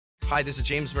Hi, this is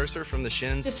James Mercer from The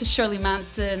Shins. This is Shirley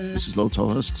Manson. This is Lo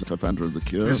Tolhurst, co-founder of The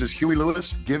Cure. This is Huey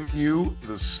Lewis, giving you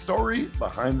the story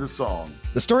behind the song.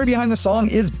 The Story Behind the Song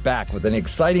is back with an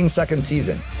exciting second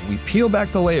season. We peel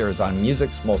back the layers on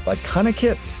music's most iconic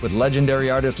hits with legendary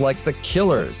artists like The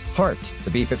Killers, Heart, the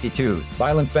B-52s,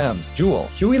 Violent Femmes, Jewel,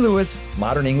 Huey Lewis,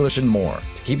 Modern English, and more.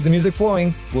 To keep the music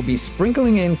flowing, we'll be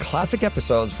sprinkling in classic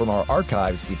episodes from our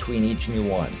archives between each new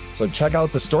one. So check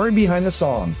out The Story Behind the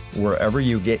Song wherever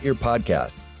you get your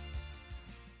podcast.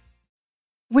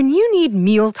 When you need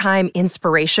mealtime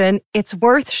inspiration, it's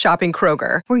worth shopping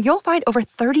Kroger, where you'll find over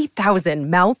 30,000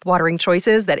 mouth-watering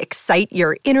choices that excite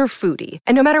your inner foodie.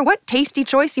 And no matter what tasty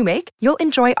choice you make, you'll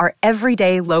enjoy our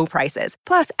everyday low prices,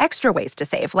 plus extra ways to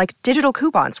save, like digital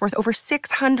coupons worth over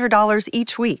 $600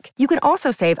 each week. You can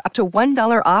also save up to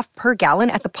 $1 off per gallon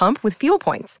at the pump with fuel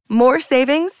points. More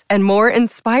savings and more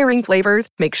inspiring flavors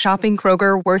make shopping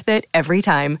Kroger worth it every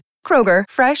time. Kroger,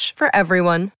 fresh for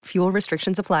everyone. Fuel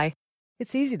restrictions apply.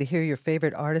 It's easy to hear your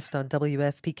favorite artist on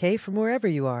WFPK from wherever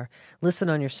you are. Listen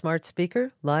on your smart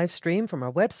speaker, live stream from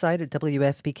our website at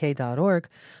WFPK.org,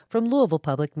 from Louisville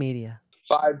Public Media.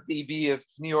 5 dB of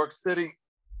New York City.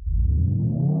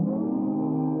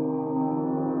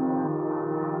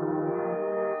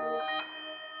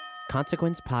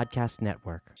 Consequence Podcast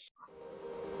Network.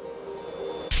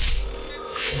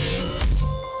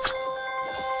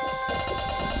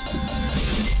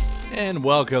 And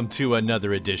welcome to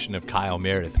another edition of Kyle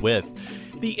Meredith with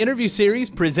the interview series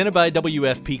presented by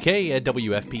WFPK at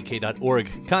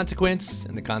WFPK.org. Consequence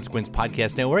and the Consequence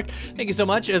Podcast Network. Thank you so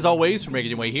much, as always, for making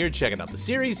your way here, checking out the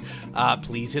series.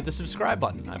 Please hit the subscribe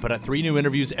button. I put out 3 new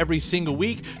interviews every single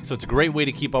week, so it's a great way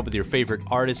to keep up with your favorite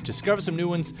artists, discover some new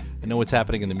ones, and know what's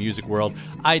happening in the music world.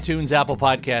 iTunes, Apple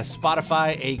Podcasts,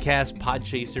 Spotify, Acast,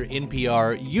 Podchaser,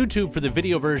 NPR, YouTube for the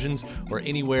video versions, or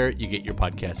anywhere you get your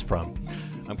podcasts from.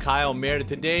 I'm Kyle Meredith.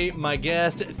 Today, my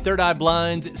guest, Third Eye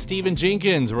Blind's Stephen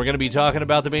Jenkins. We're going to be talking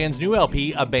about the band's new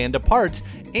LP, A Band Apart,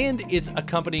 and its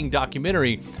accompanying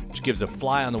documentary, which gives a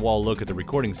fly-on-the-wall look at the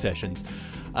recording sessions.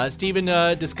 Stephen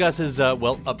discusses,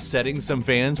 upsetting some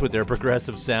fans with their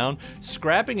progressive sound,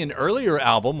 scrapping an earlier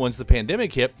album once the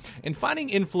pandemic hit, and finding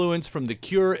influence from The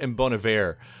Cure and Bon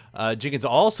Iver. Jenkins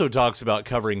also talks about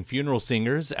covering funeral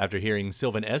singers after hearing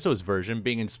Sylvan Esso's version,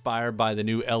 being inspired by the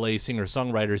new LA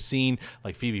singer-songwriter scene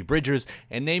like Phoebe Bridgers,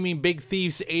 and naming Big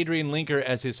Thief's Adrian Linker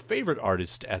as his favorite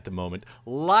artist at the moment.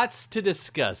 Lots to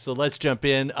discuss, so let's jump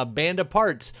in. A Band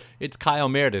Apart. It's Kyle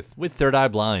Meredith with Third Eye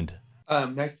Blind.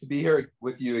 Nice to be here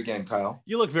with you again, Kyle.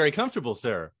 You look very comfortable,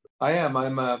 sir. I am.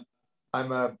 I'm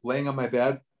laying on my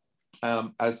bed,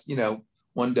 as you know,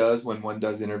 one does when one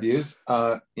does interviews,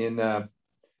 in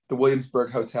the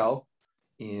Williamsburg Hotel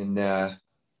in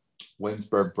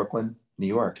Williamsburg, Brooklyn, New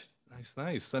York.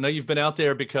 Nice. I know you've been out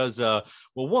there because,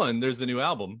 one, there's the new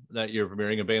album that you're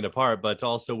premiering, A Band Apart, but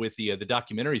also with the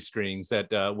documentary screenings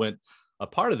that went a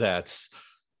part of that.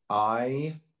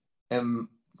 I am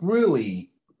really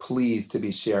pleased to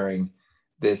be sharing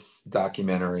this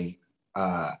documentary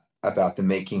about the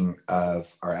making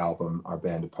of our album, Our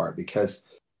Band Apart, because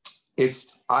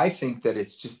I think that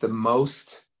it's just the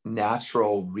most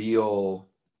natural, real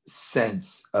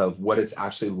sense of what it's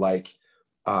actually like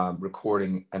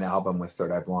recording an album with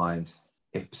Third Eye Blind.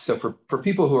 So for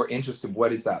people who are interested,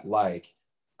 what is that like?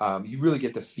 You really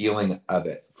get the feeling of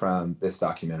it from this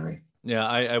documentary. Yeah,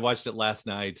 I watched it last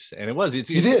night, and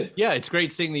You did? Yeah, it's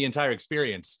great seeing the entire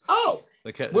experience. Oh,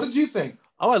 what did you think?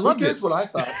 Oh, I loved it. Here's what I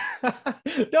thought.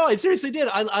 No, I seriously did.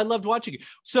 I loved watching it.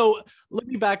 So let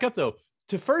me back up, though,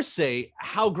 to first say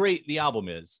how great the album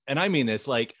is. And I mean this,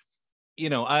 like, you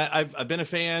know, I've been a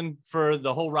fan for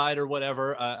the whole ride or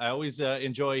whatever. I always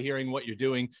enjoy hearing what you're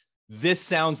doing. This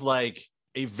sounds like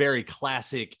a very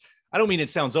classic. I don't mean it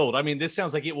sounds old. I mean, this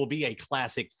sounds like it will be a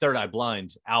classic Third Eye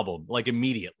Blind album, like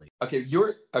immediately.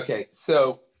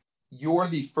 So you're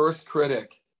the first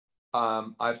critic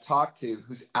I've talked to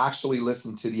who's actually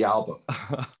listened to the album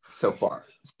so far.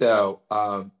 So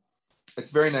it's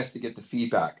very nice to get the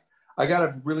feedback. I got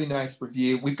a really nice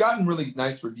review. We've gotten really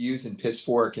nice reviews in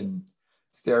Pitchfork and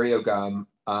Stereogum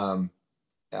and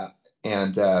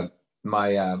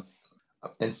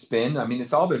Spin. I mean,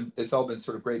 it's all been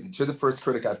sort of great. But you're the first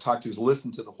critic I've talked to who's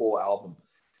listened to the whole album,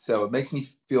 so it makes me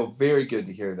feel very good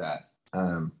to hear that.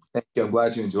 Thank you. I'm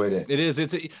glad you enjoyed it. It is.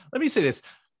 Let me say this.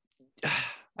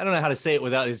 I don't know how to say it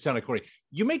without it sounding corny.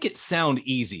 You make it sound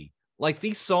easy. Like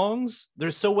these songs, they're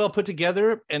so well put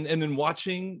together, and then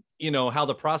watching, you know, how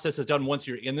the process is done once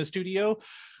you're in the studio.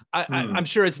 I'm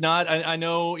sure it's not. I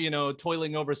know, you know,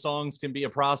 toiling over songs can be a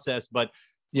process, but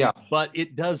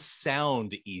it does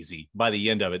sound easy by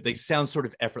the end of it. They sound sort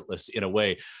of effortless in a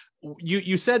way.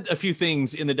 you said a few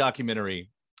things in the documentary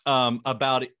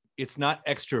about it's not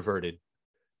extroverted,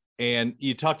 and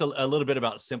you talked a little bit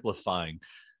about simplifying.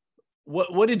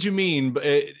 What did you mean,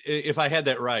 if I had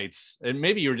that right? And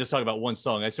maybe you were just talking about one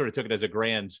song. I sort of took it as a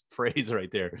grand phrase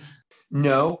right there.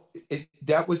 No,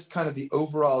 that was kind of the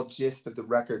overall gist of the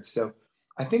record. So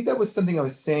I think that was something I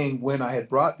was saying when I had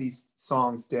brought these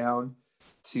songs down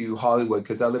to Hollywood,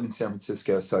 because I live in San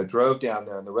Francisco. So I drove down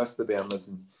there, and the rest of the band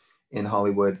lives in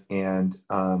Hollywood. And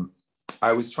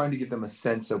I was trying to give them a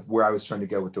sense of where I was trying to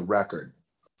go with the record.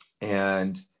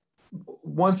 And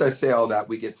once I say all that,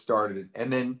 we get started.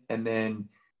 And then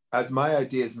as my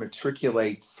ideas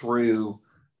matriculate through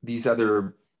these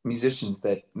other musicians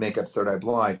that make up Third Eye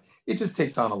Blind, it just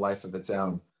takes on a life of its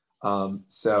own. But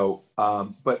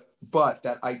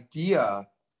that idea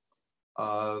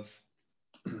of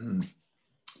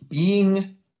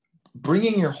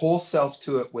bringing your whole self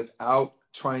to it without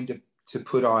trying to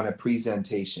put on a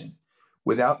presentation,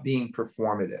 without being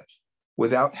performative,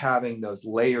 without having those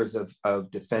layers of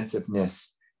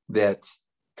defensiveness that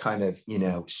kind of,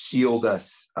 shield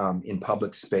us in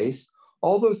public space,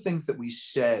 all those things that we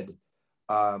shed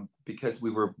because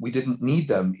we didn't need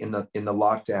them in the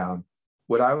lockdown.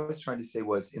 What I was trying to say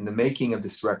was, in the making of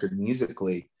this record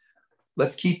musically,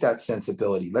 let's keep that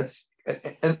sensibility.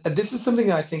 And this is something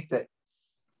that I think that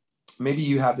maybe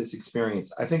you have this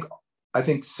experience. I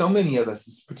think so many of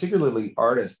us, particularly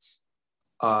artists,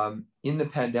 in the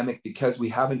pandemic, because we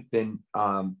haven't been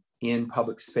in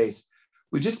public space,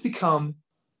 we just become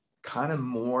kind of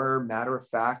more matter of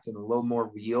fact and a little more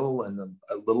real and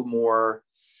a little more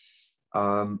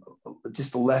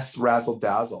just less razzle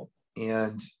dazzle.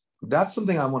 And that's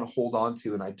something I want to hold on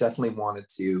to, and I definitely wanted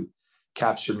to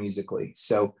capture musically.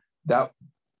 So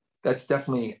that's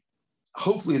definitely,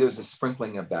 hopefully there's a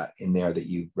sprinkling of that in there that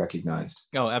you recognized.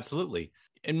 Oh, absolutely.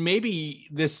 And maybe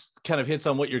this kind of hits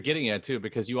on what you're getting at too,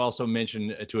 because you also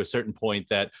mentioned to a certain point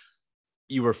that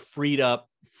you were freed up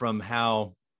from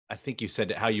how, I think you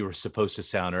said, how you were supposed to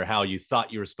sound, or how you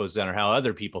thought you were supposed to sound, or how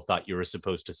other people thought you were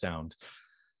supposed to sound.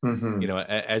 Mm-hmm.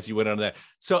 As you went on that.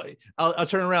 So I'll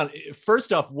turn around.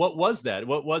 First off, what was that?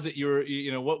 What was it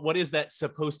what is that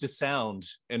supposed to sound,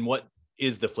 and what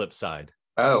is the flip side?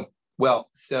 Oh, well,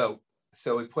 so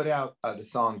we put out the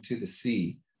song To the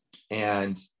Sea,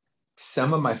 and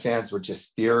some of my fans were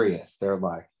just furious. They're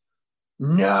like,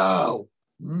 no,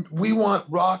 we want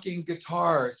rocking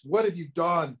guitars. What have you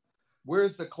done?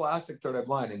 Where's the classic Third Eye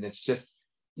Blind? And it's just,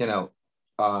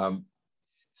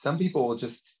 some people will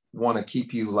just want to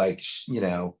keep you like,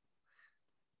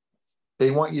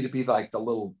 they want you to be like the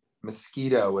little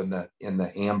mosquito in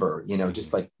the amber, you're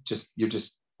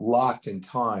just locked in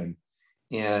time.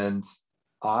 And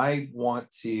I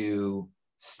want to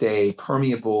stay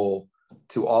permeable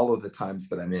to all of the times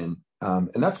that I'm in. And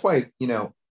that's why,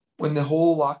 when the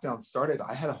whole lockdown started,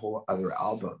 I had a whole other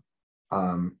album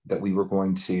that we were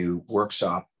going to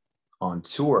workshop on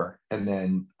tour and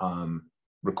then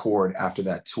record after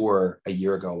that tour a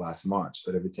year ago last March,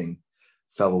 but everything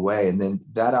fell away. And then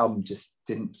that album just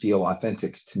didn't feel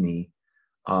authentic to me.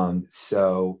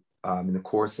 So in the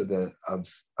course of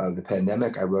the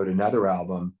pandemic, I wrote another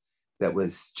album that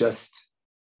was just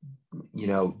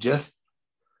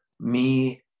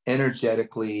me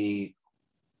energetically,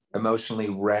 emotionally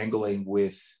wrangling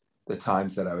with the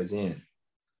times that I was in.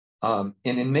 And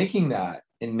in making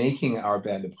Our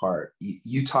Band Apart,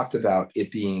 you talked about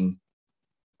it being,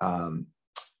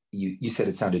 you said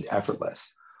it sounded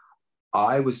effortless.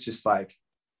 I was just like,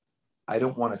 I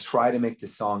don't want to try to make the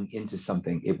song into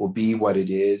something. It will be what it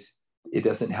is. It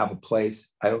doesn't have a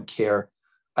place. I don't care.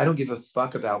 I don't give a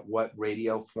fuck about what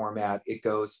radio format it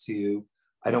goes to.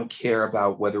 I don't care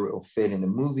about whether it will fit in a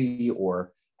movie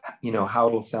or, how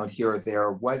it'll sound here or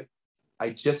there. I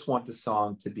just want the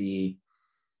song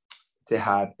to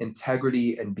have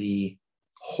integrity and be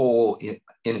whole in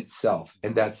itself.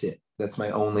 And that's it. That's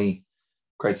my only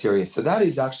criteria. So that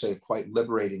is actually a quite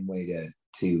liberating way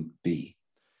to be.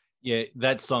 Yeah,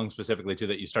 that song specifically too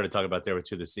that you started talking about there with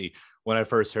To the Sea. When I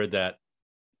first heard that,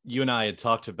 you and I had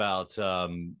talked about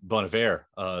Bon Iver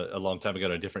a long time ago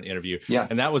in a different interview. Yeah.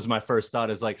 And that was my first thought,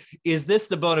 is like, is this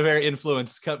the Bon Iver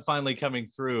influence finally coming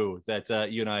through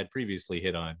that you and I had previously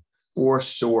hit on? For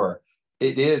sure.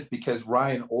 It is, because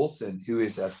Ryan Olsen, who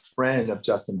is a friend of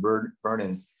Justin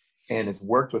Vernon's and has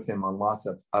worked with him on lots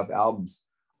of albums,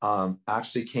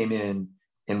 actually came in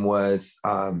and was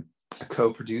a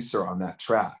co-producer on that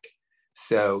track.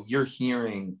 So you're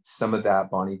hearing some of that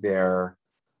Bon Iver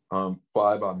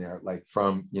vibe on there, like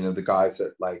from, the guys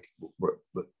that like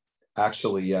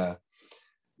actually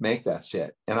make that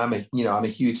shit. And I'm a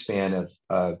huge fan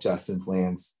of Justin's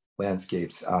Land's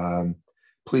landscapes.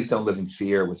 Please Don't Live in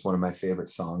Fear was one of my favorite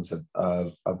songs of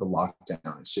the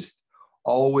lockdown. It's just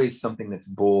always something that's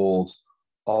bold,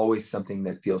 always something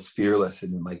that feels fearless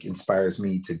and like inspires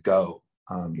me to go,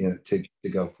 to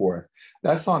go forth.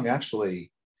 That song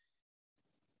actually,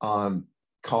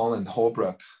 Colin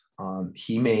Holbrook,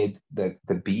 he made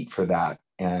the beat for that,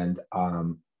 and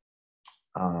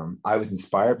I was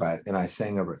inspired by it and I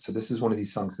sang over it. So this is one of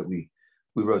these songs that we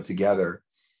wrote together,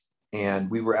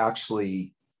 and we were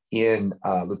actually in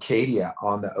Leucadia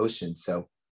on the ocean. So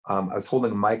I was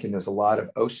holding a mic and there's a lot of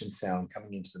ocean sound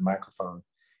coming into the microphone.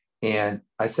 And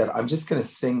I said, I'm just going to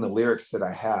sing the lyrics that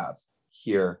I have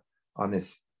here on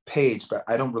this page, but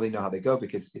I don't really know how they go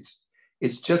because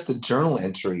it's just a journal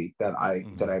entry that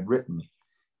I'd written.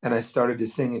 And I started to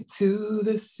sing it to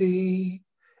the sea.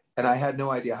 And I had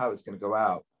no idea how it was going to go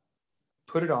out.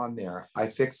 Put it on there. I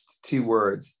fixed 2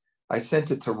 words. I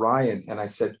sent it to Ryan and I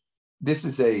said, this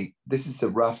is a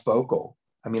rough vocal.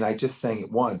 I mean, I just sang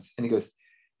it once. And he goes,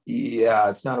 yeah,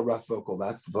 it's not a rough vocal.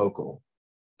 That's the vocal.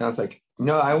 And I was like,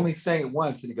 no, I only sang it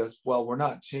once. And he goes, well, we're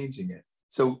not changing it.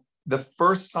 So the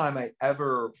first time I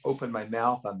ever opened my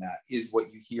mouth on that is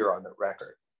what you hear on the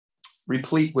record,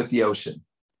 replete with the ocean.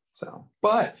 So,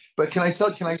 but can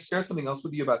I share something else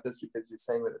with you about this? Because you're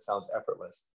saying that it sounds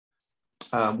effortless.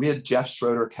 We had Jeff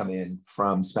Schroeder come in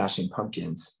from Smashing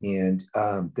Pumpkins. And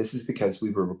this is because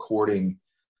we were recording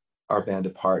our band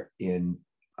apart in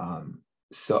kind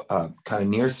of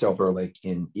near Silver Lake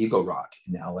in Eagle Rock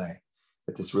in LA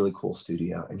at this really cool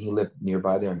studio. And he lived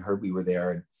nearby there and heard we were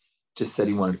there and just said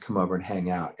he wanted to come over and hang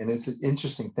out. And it's an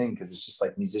interesting thing because it's just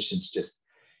like musicians just,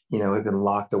 have been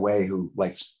locked away who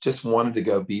like just wanted to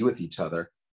go be with each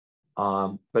other.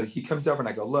 But he comes over and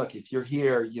I go, look, if you're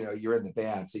here, you're in the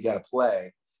band, so you got to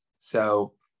play.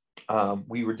 So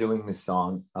we were doing this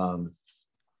song,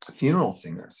 Funeral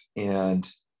Singers. And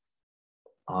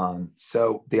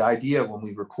so the idea when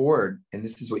we record, and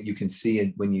this is what you can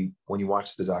see when you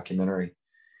watch the documentary,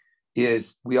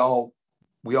 is we all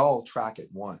track it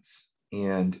once,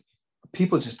 and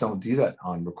people just don't do that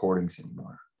on recordings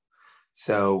anymore.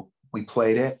 So we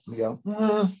played it and we go,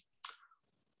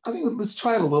 I think let's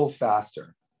try it a little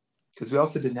faster, because we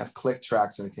also didn't have click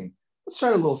tracks or anything. Let's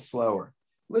try it a little slower.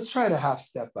 Let's try it a half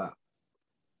step up.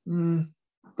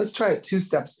 Let's try it 2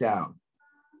 steps down.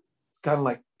 It's kind of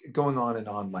like going on and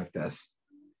on like this.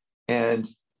 And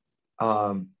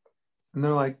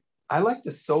they're like, I like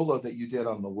the solo that you did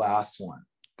on the last one,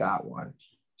 that one.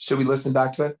 Should we listen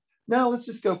back to it? No, let's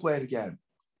just go play it again.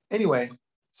 Anyway,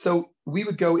 so we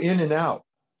would go in and out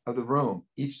of the room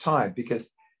each time because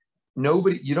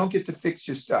you don't get to fix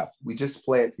your stuff. We just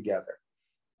play it together.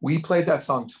 We played that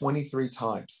song 23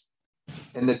 times.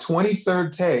 And the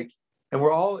 23rd take, and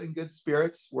we're all in good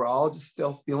spirits. We're all just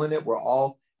still feeling it. We're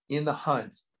all in the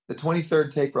hunt. The 23rd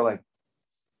take, we're like,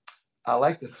 I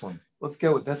like this one. Let's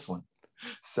go with this one.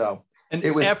 So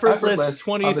it was effortless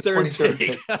 23rd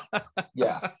take.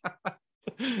 Yes.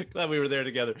 Glad we were there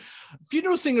together.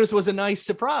 Funeral Singers was a nice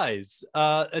surprise.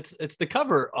 It's the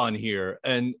cover on here,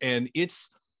 and it's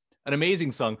an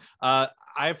amazing song.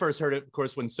 I first heard it, of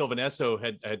course, when Sylvan Esso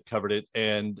had covered it,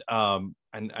 and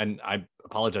I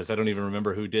apologize, I don't even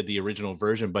remember who did the original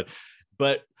version, but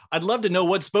I'd love to know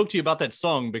what spoke to you about that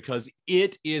song, because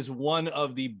it is one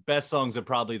of the best songs of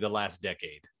probably the last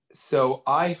decade. So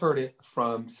I heard it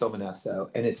from Sylvan Esso,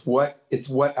 and it's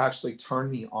what actually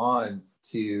turned me on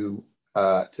to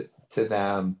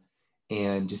them,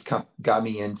 and just got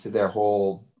me into their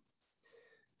whole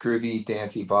groovy,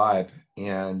 dancey vibe.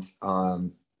 And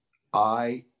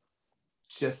I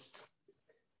just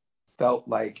felt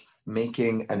like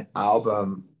making an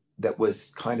album that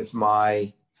was kind of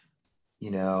my,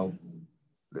 the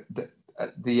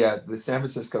San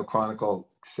Francisco Chronicle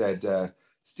said,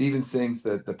 Steven sings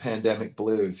the pandemic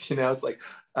blues. It's like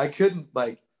I couldn't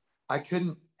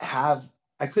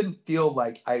feel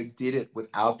like I did it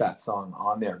without that song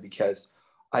on there, because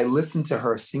I listened to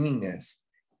her singing this,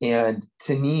 and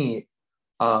to me,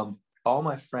 all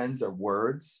my friends are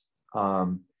words.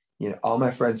 All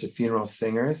my friends are funeral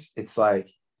singers. It's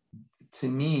like, to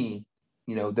me,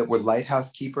 that we're lighthouse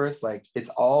keepers. Like it's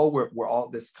all, we're all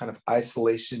this kind of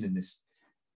isolation and this,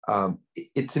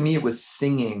 to me, it was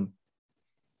singing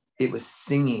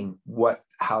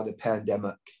how the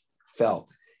pandemic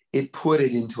felt. It put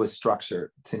it into a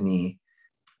structure to me.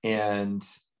 And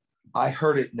I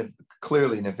heard it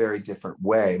clearly in a very different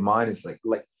way. Mine is like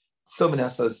Sylvan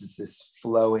Esso's is this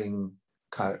flowing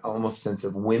kind of almost sense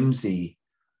of whimsy.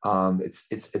 It's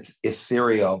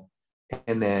ethereal.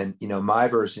 And then, my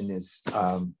version is,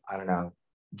 I don't know,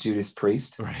 Judas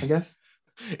Priest, right. I guess.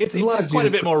 It's quite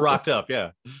a bit more rocked up.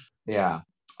 Yeah. Yeah.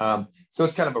 So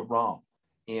it's kind of a romp,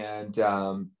 and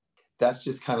that's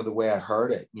just kind of the way I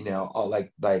heard it, all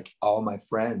like all my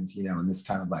friends, and this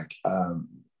kind of like,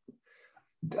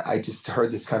 I just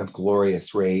heard this kind of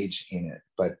glorious rage in it,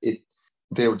 but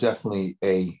they were definitely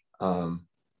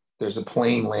there's a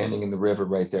plane landing in the river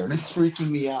right there, and it's freaking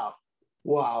me out.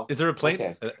 Wow. Is there a plane?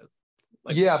 Okay.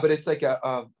 Yeah, but it's like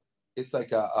a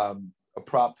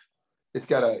prop. It's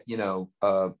got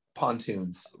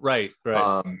pontoons. Right.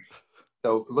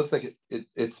 So it looks like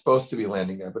it's supposed to be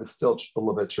landing there, but it's still a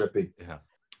little bit trippy. Yeah.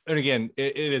 And again,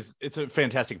 it's a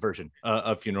fantastic version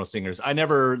of Funeral Singers. I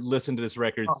never listened to this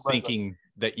record thinking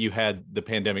that you had the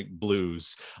pandemic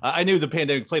blues. I knew the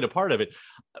pandemic played a part of it.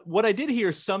 What I did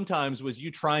hear sometimes was you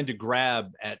trying to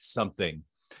grab at something.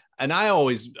 And I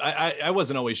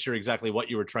wasn't always sure exactly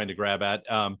what you were trying to grab at.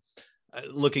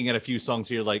 Looking at a few songs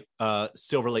here, like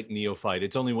Silver Lake Neophyte.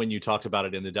 It's only when you talked about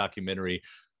it in the documentary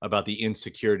about the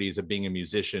insecurities of being a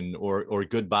musician, or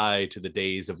Goodbye to the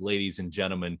Days of Ladies and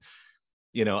Gentlemen.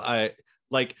 I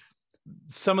like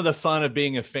some of the fun of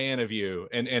being a fan of you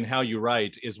and how you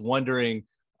write is wondering,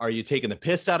 are you taking the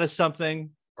piss out of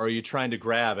something, or are you trying to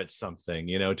grab at something,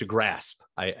 to grasp,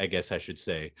 I guess I should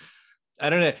say. I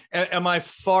don't know. Am I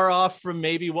far off from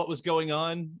maybe what was going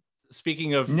on?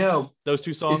 Speaking of those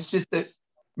two songs? It's just that,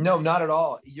 no, not at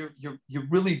all. You're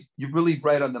really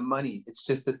right on the money. It's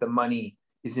just that the money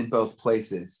is in both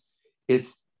places.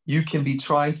 You can be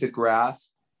trying to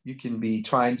grasp, you can be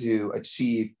trying to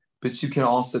achieve, but you can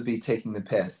also be taking the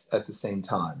piss at the same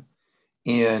time.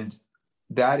 And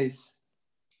that is,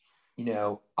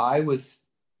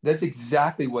 that's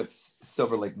exactly what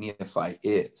Silver Lake Neophyte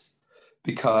is,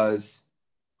 because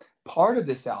part of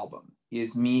this album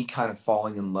is me kind of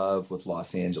falling in love with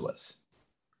Los Angeles.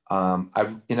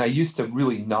 I used to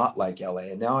really not like LA,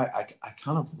 and now I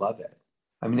kind of love it.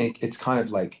 I mean, it's kind of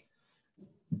like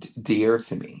dear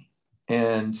to me.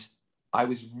 And I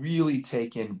was really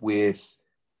taken with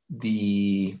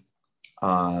the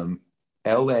LA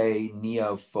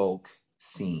neo folk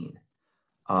scene.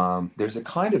 There's this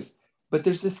kind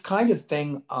of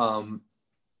thing, and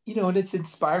it's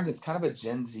inspired. It's kind of a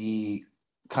Gen Z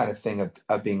kind of thing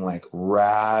of being like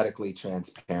radically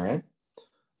transparent.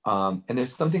 And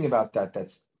there's something about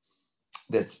that's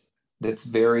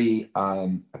very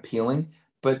appealing.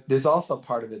 But there's also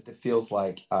part of it that feels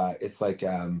like it's like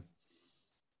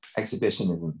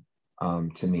exhibitionism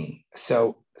to me.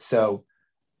 So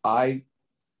I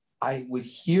would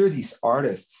hear these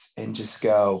artists and just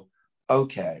go,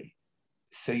 okay,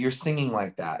 so you're singing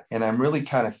like that, and I'm really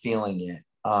kind of feeling it.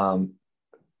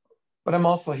 But I'm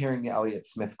also hearing the Elliott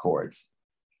Smith chords,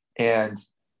 and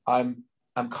I'm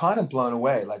kind of blown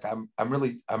away. Like I'm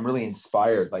really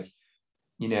inspired. Like,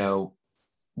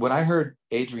 when I heard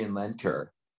Adrian Lenker,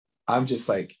 I'm just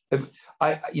like,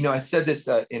 I said this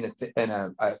I did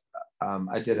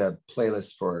a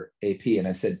playlist for AP, and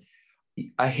I said,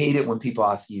 I hate it when people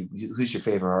ask you, who's your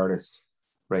favorite artist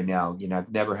right now? I've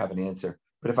never have an answer.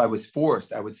 But if I was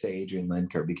forced, I would say Adrian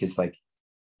Lenker, because like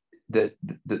the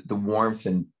warmth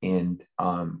and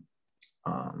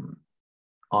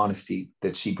honesty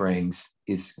that she brings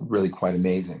is really quite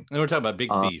amazing. And we're talking about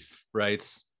Big Thief, right?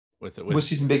 Well,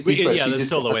 she's in Big Thief, but the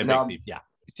solo in Big Thief. Yeah,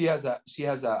 she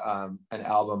has an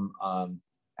album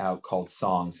out called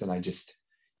Songs, and I just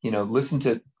listen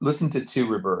to Two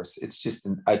Reverse. It's just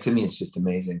to me, it's just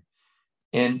amazing.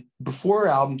 And before her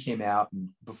album came out, and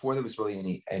before there was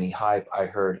really any hype, I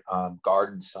heard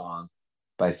Garden Song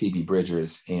by Phoebe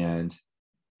Bridgers, and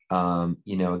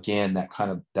again, that kind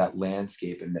of that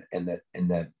landscape and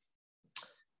that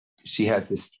she has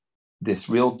this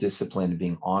real discipline of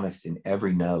being honest in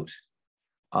every note.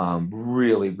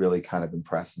 Really, really kind of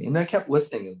impressed me. And I kept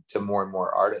listening to more and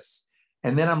more artists.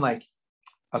 And then I'm like,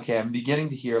 okay, I'm beginning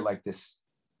to hear like this.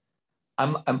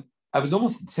 I was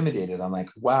almost intimidated. I'm like,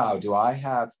 wow, do I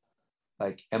have,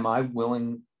 like, am I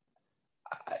willing?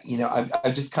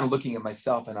 I'm just kind of looking at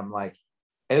myself, and I'm like,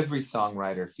 every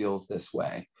songwriter feels this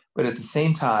way. But at the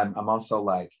same time, I'm also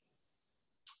like,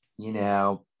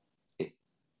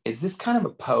 is this kind of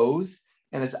a pose?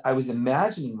 And as I was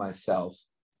imagining myself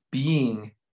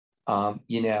being,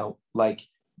 like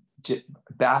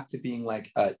back to being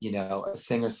like, a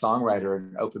singer-songwriter at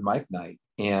an open mic night.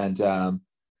 And I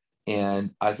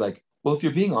was like, well, if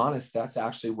you're being honest, that's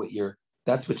actually what you're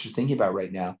thinking about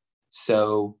right now.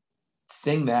 So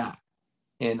sing that.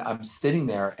 And I'm sitting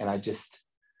there, and I just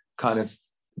kind of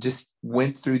just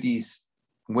went through these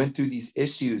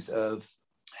issues of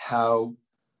how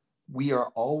we are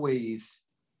always,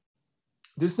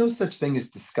 there's no such thing as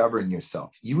discovering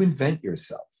yourself. You invent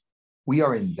yourself. We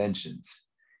are inventions.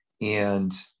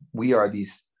 And we are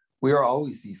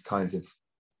always these kinds of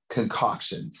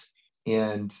concoctions.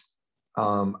 And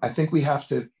I think we have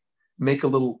to make a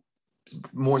little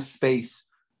more space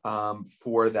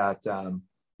for that,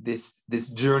 this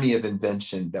journey of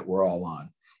invention that we're all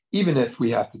on, even if we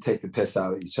have to take the piss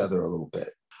out of each other a little bit.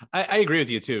 I agree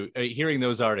with you too. Hearing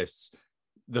those artists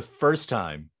the first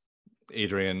time,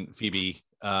 Adrian, Phoebe,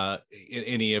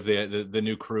 any of the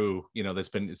new crew, that's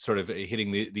been sort of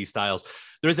hitting these styles,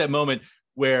 there's that moment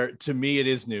where to me it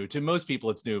is new. To most people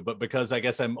it's new, but because I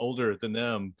guess I'm older than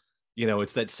them,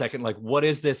 it's that second, like, what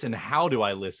is this and how do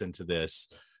I listen to this?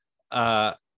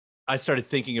 I started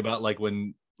thinking about like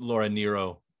when Laura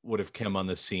Nyro would have come on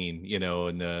the scene, in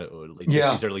the late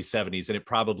 50s, early 70s, and it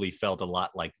probably felt a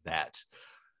lot like that,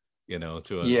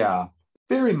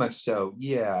 very much so.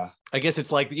 Yeah. I guess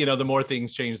it's like, the more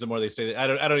things change, the more they stay. I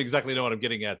don't exactly know what I'm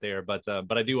getting at there, but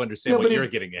I do understand what you're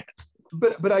getting at.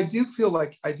 But I do feel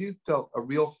like I felt a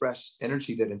real fresh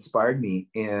energy that inspired me.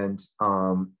 And,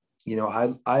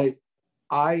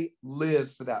 I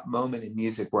live for that moment in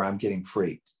music where I'm getting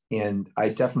freaked. And I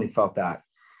definitely felt that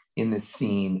in this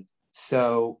scene.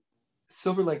 So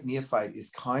Silver Lake Neophyte is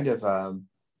kind of,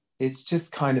 it's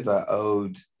just kind of an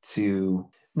ode to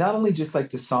not only just like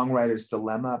the songwriter's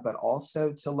dilemma, but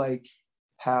also to like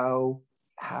how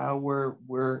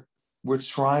we're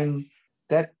trying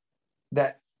that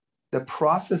the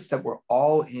process that we're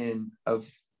all in of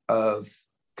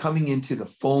coming into the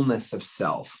fullness of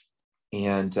self.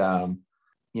 And,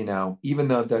 even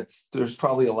though there's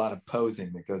probably a lot of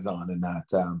posing that goes on in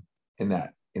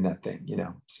that thing,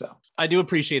 so. I do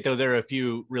appreciate though, there are a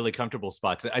few really comfortable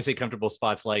spots. I say comfortable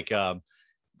spots, like,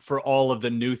 for all of the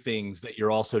new things that you're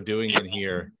also doing in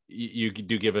here, you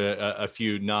do give a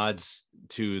few nods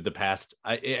to the past.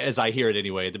 As I hear it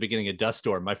anyway, at the beginning of Dust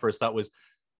Storm, my first thought was,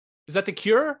 is that The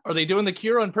Cure? Are they doing The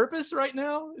Cure on purpose right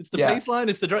now? It's the bass line,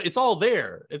 it's the drum, it's all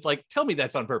there. It's like, tell me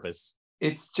that's on purpose.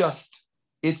 It's just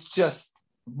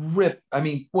rip. I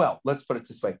mean, well, let's put it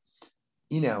this way.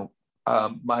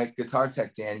 My guitar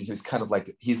tech, Danny, who's kind of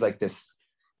like, he's like this,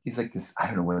 I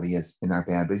don't know what he is in our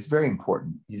band, but he's very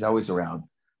important. He's always around.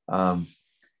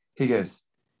 He goes,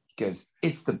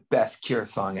 it's the best Cure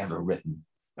song ever written.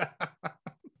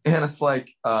 And it's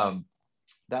like,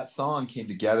 that song came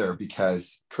together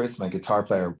because Chris, my guitar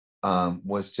player,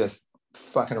 was just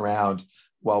fucking around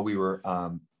while we were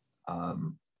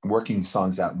working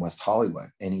songs out in West Hollywood.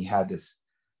 And he had this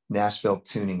Nashville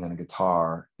tuning on a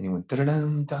guitar, and he went, dun,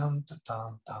 dun, dun,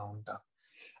 dun, dun.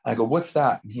 I go, what's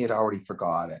that? And he had already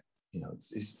forgot it.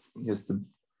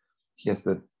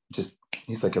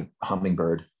 He's like a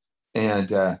hummingbird.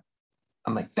 And I'm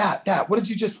like, that, what did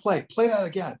you just play? Play that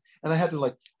again. And I had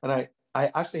to I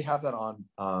actually have that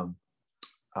on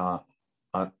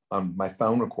my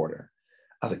phone recorder.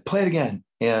 I was like, play it again.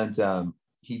 And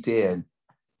he did.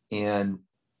 And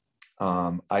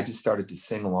I just started to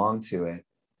sing along to it.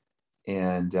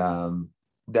 And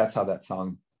that's how that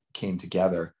song came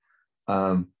together.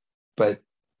 But,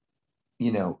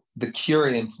 the Cure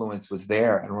influence was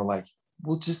there, and we're like,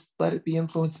 we'll just let it be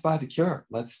influenced by the Cure.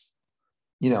 Let's,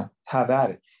 have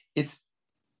at it.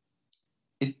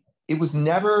 It was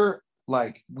never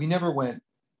like, we never went,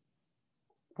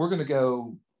 we're going to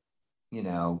go,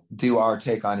 do our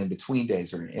take on In Between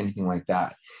Days or anything like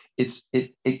that.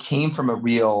 It came from a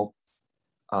real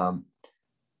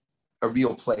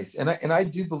place. And I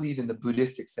do believe in the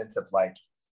Buddhistic sense of like,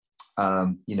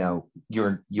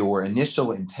 your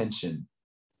initial intention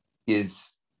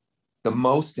is the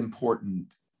most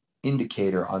important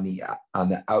indicator on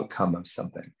the outcome of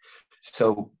something.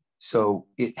 So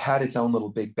it had its own little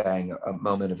Big Bang, a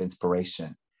moment of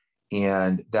inspiration.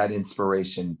 And that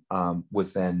inspiration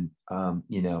was then,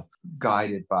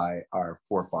 guided by our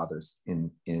forefathers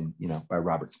by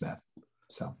Robert Smith.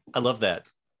 So I love that.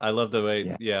 I love the way,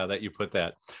 that you put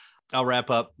that. I'll wrap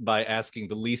up by asking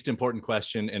the least important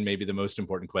question and maybe the most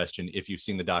important question. If you've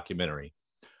seen the documentary,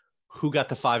 who got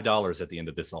the $5 at the end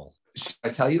of this all? Should I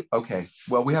tell you? Okay.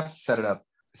 Well, we have to set it up.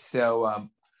 So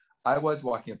I was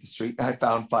walking up the street and I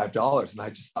found $5, and I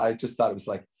just thought it was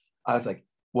like, I was like,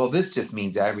 well, this just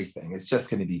means everything. It's just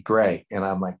going to be great. And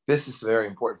I'm like, this is very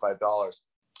important, $5.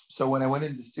 So when I went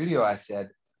into the studio, I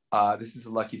said, this is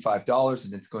a lucky $5,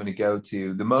 and it's going to go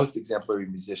to the most exemplary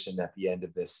musician at the end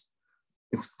of this.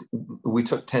 We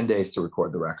took 10 days to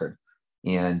record the record.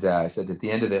 And I said, at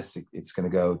the end of this, it's going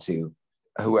to go to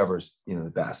whoever's,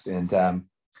 the best. And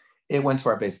it went to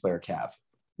our bass player, Cav.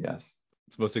 Yes.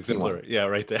 It's most exemplary. Yeah,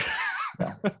 right there.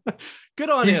 Yeah. Good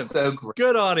on him. So great.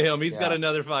 Good on him. He's got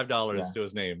another $5 to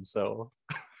his name. So,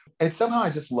 and somehow I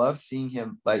just love seeing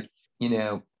him, like,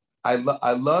 I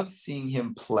love seeing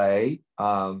him play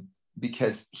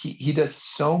because he does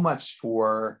so much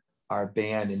for our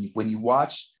band, and when you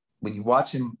watch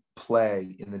him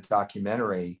play in the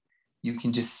documentary, you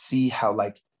can just see how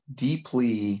like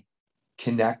deeply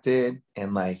connected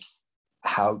and like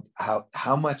how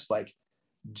much like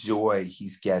joy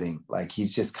he's getting. Like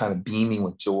he's just kind of beaming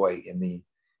with joy in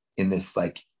this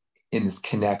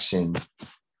connection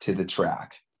to the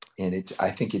track. And I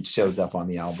think it shows up on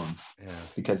the album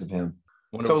because of him.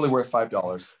 Totally worth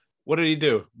 $5. What did he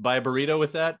do? Buy a burrito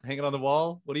with that hanging on the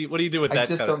wall? What do you do with that? I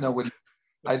just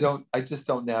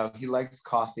don't know. He likes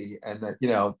coffee, and that,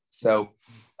 so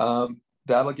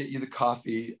that'll get you the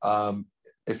coffee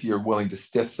if you're willing to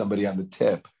stiff somebody on the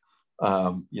tip,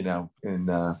 in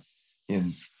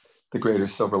the greater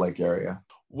Silver Lake area.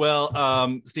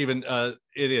 Well, Stephen,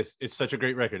 it's such a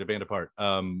great record, A Band Apart.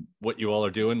 What you all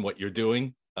are doing, what you're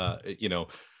doing,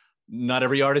 not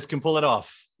every artist can pull it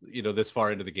off, this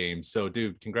far into the game. So,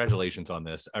 dude, congratulations on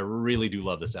this. I really do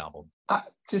love this album.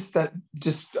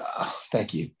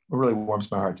 Thank you. It really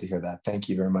warms my heart to hear that. Thank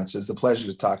you very much. It was a pleasure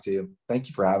to talk to you. Thank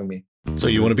you for having me. So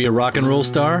you want to be a rock and roll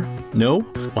star? No?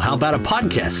 Well, how about a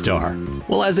podcast star?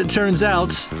 Well, as it turns out,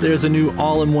 there's a new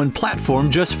all-in-one platform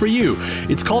just for you.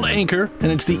 It's called Anchor,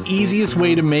 and it's the easiest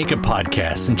way to make a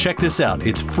podcast. And check this out.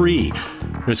 It's free.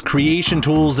 There's creation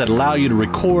tools that allow you to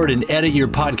record and edit your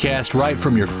podcast right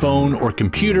from your phone or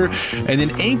computer, and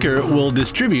then Anchor will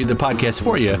distribute the podcast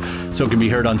for you so it can be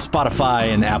heard on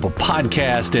Spotify and Apple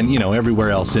Podcast and, everywhere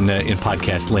else in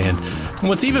podcast land. And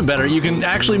what's even better, you can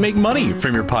actually make money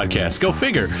from your podcast. Go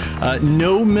figure.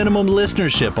 No minimum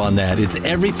listenership on that. It's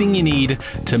everything you need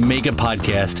to make a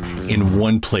podcast in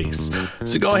one place.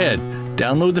 So go ahead.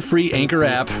 Download the free Anchor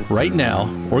app right now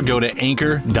or go to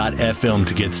anchor.fm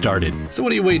to get started. So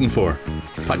what are you waiting for?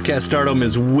 Podcast stardom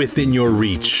is within your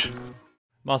reach.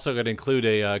 I'm also going to include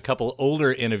a couple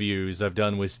older interviews I've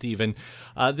done with Stephen.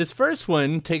 This first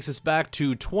one takes us back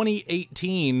to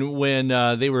 2018 when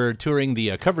they were touring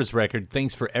the covers record,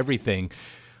 Thanks for Everything.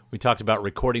 We talked about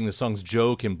recording the songs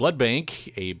Joke and Blood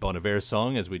Bank, a Bon Iver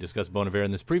song, as we discussed Bon Iver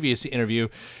in this previous interview.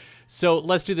 So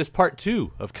let's do this part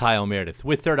 2 of Kyle Meredith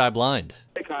with Third Eye Blind.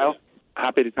 Hey, Kyle.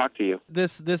 Happy to talk to you.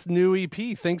 This new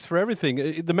EP, Thanks for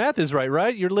Everything. The math is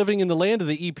right? You're living in the land of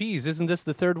the EPs. Isn't this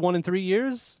the third one in 3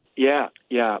 years? Yeah.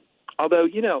 Although,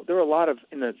 there were a lot of,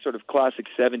 in the sort of classic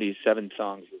 70s, 7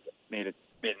 songs that made an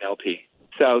LP.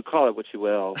 So call it what you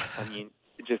will. I mean,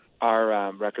 just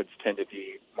our records tend to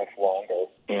be much longer,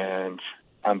 and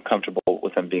I'm comfortable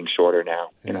with them being shorter now.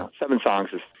 Yeah. 7 songs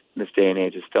in this day and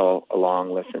age is still a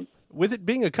long listen. With it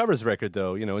being a covers record,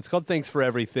 though, it's called Thanks for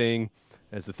Everything.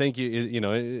 As the thank you,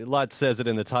 a lot says it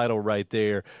in the title right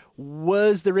there.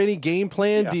 Was there any game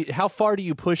plan? Yeah. How far do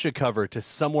you push a cover to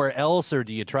somewhere else, or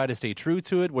do you try to stay true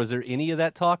to it? Was there any of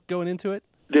that talk going into it?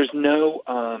 There's no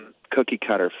cookie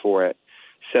cutter for it.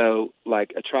 So,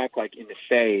 like, a track like In the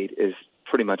Fade is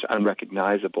pretty much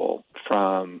unrecognizable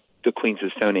from the Queens of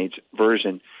the Stone Age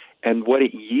version. And what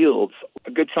it yields,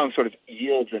 a good song sort of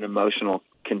yields an emotional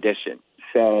condition.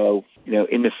 So,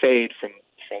 In the Fade from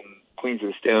Queens of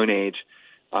the Stone Age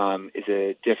is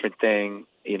a different thing,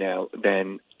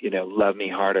 than, Love Me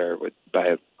Harder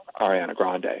by Ariana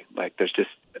Grande. Like, there's just,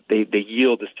 they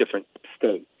yield this different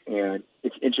state. And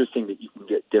it's interesting that you can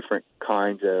get different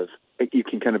kinds of, you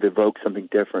can kind of evoke something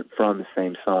different from the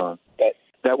same song. But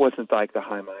that wasn't like the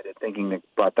high-minded thinking that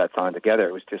brought that song together.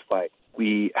 It was just like,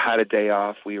 we had a day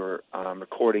off. We were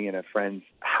recording in a friend's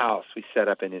house. We set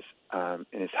up in his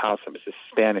house. It was a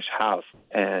Spanish house,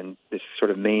 and this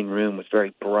sort of main room was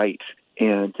very bright.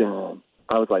 And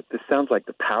I was like, this sounds like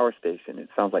the Power Station. It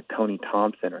sounds like Tony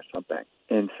Thompson or something.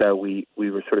 And so we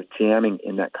were sort of jamming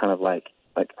in that kind of like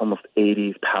almost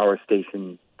 80s Power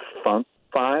Station funk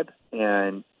vibe,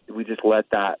 and we just let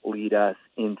that lead us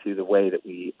into the way that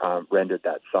we rendered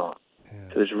that song. Yeah.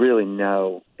 So there's really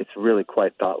it's really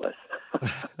quite thoughtless.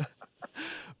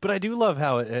 But I do love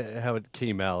how it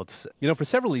came out. For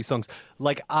several of these songs,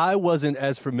 like, I wasn't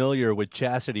as familiar with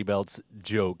Chastity Belt's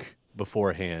Joke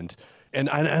beforehand. And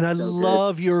I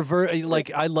love your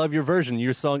I love your version.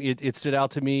 Your song, it stood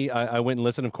out to me. I went and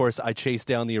listened. Of course, I chased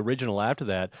down the original after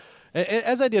that,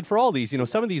 as I did for all these.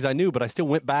 Some of these I knew, but I still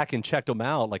went back and checked them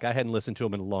out. Like, I hadn't listened to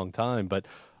them in a long time. But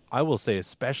I will say,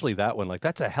 especially that one, like,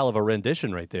 that's a hell of a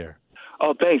rendition right there.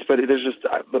 Oh, thanks. But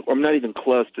I'm not even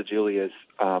close to Julia's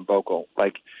vocal.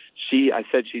 Like, I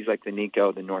said she's like the Nico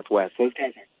of the Northwest. Those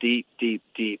guys are deep, deep,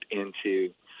 deep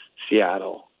into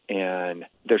Seattle. And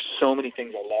there's so many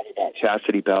things I love about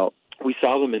Chastity Belt. We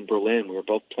saw them in Berlin. We were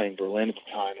both playing Berlin at the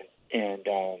time. And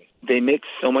they make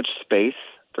so much space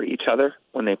for each other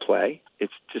when they play.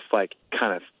 It's just like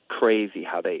kind of crazy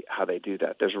how they do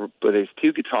that. There's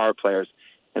 2 guitar players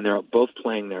and they're both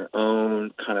playing their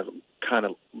own kind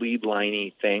of lead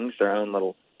liney things,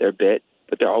 their bit,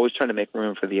 but they're always trying to make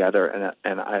room for the other,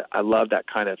 and I love that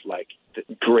kind of like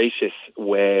gracious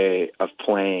way of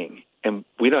playing. And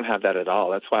we don't have that at all.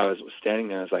 That's why I was standing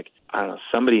there. I was like, I don't know,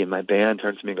 somebody in my band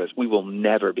turns to me and goes, we will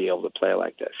never be able to play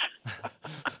like this.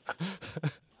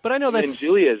 But I know that's... And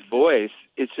Julia's voice,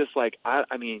 it's just like,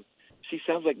 I mean, she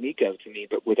sounds like Nico to me,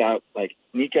 but without the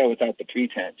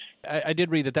pretense. I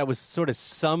did read that was sort of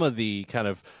some of the kind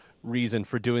of reason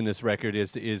for doing this record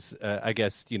is I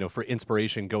guess, for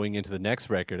inspiration going into the next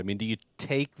record. I mean, do you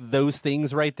take those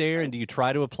things right there and do you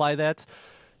try to apply that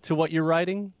to what you're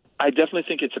writing? I definitely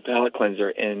think it's a palate cleanser,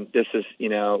 and this is,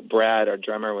 Brad, our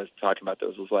drummer, was talking about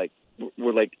this. Was like,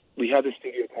 we have the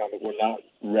studio time, but we're not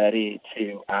ready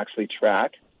to actually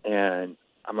track. And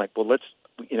I'm like, well,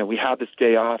 we have this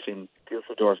day off in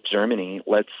Düsseldorf, Germany.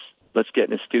 Let's get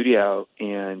in the studio,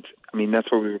 and I mean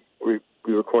that's where we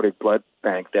recorded Blood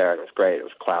Bank there. It was great. It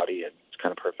was cloudy and it's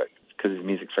kind of perfect because his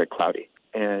music's very cloudy.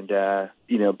 And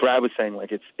Brad was saying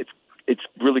like it's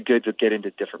really good to get into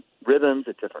different rhythms,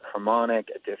 a different harmonic,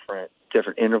 a different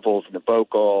intervals in the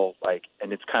vocal,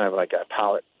 and it's kind of like a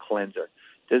palate cleanser.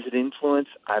 Does it influence?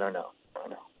 I don't know.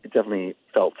 It definitely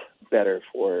felt better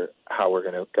for how we're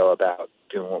going to go about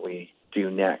doing what we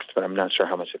do next, but I'm not sure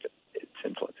how much of it's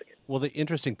influencing it. Well, the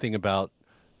interesting thing about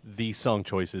these song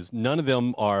choices, none of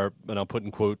them are, and I'll put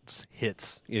in quotes,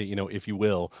 hits, if you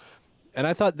will. And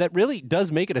I thought that really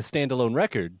does make it a standalone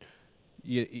record.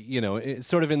 It's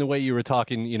sort of in the way you were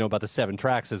talking, about the 7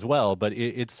 tracks as well, but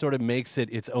it sort of makes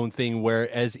it its own thing,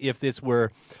 whereas if this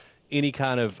were any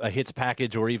kind of a hits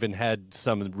package or even had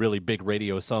some really big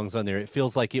radio songs on there, it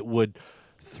feels like it would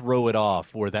throw it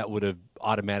off, or that would have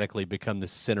automatically become the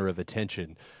center of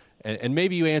attention. And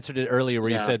maybe you answered it earlier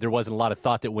where you said there wasn't a lot of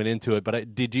thought that went into it,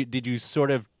 but did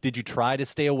you try to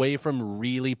stay away from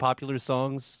really popular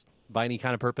songs by any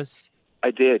kind of purpose?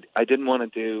 I did. I didn't want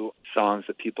to do songs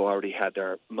that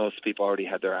most people already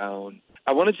had their own.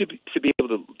 I wanted to be able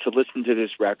to listen to this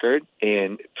record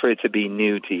and for it to be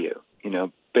new to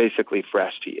you, basically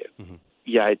fresh to you. Mm-hmm.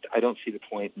 Yeah, I don't see the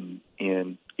point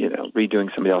in redoing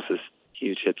somebody else's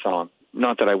huge hit song.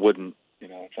 Not that I wouldn't, at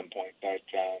some point, but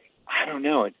I don't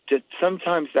know.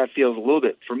 Sometimes that feels a little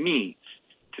bit, for me,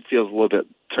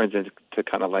 turns into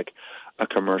kind of like a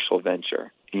commercial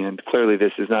venture. And clearly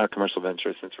this is not a commercial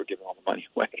venture since we're giving all the money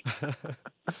away.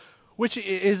 Which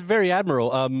is very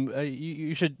admirable.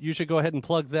 You should go ahead and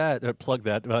plug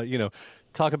that.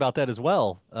 Talk about that as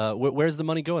well. Where's the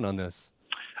money going on this?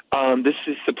 This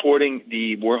is supporting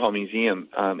the Warhol Museum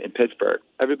in Pittsburgh.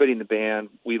 Everybody in the band,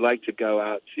 we like to go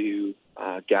out to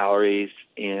galleries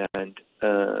and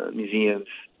museums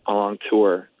along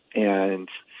tour. And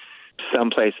some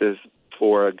places,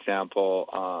 for example,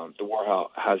 the Warhol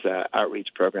has an outreach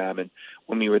program. And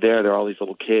when we were there were all these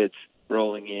little kids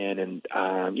rolling in,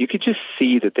 and you could just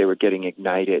see that they were getting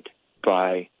ignited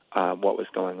by what was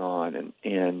going on.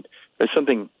 And there's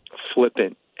something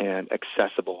flippant and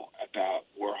accessible about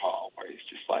Warhol, where he's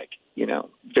just like,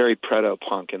 very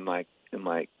proto-punk and like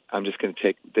I'm just going to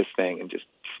take this thing and just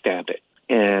stamp it.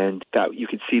 And that you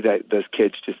could see that those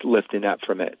kids just lifting up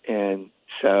from it. And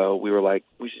so we were like,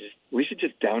 we should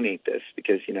just donate this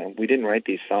because, we didn't write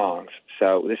these songs.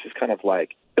 So this is kind of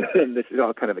like, this is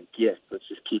all kind of a gift. Let's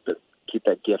just keep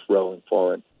that gift rolling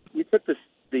forward. We took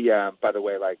by the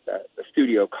way, like the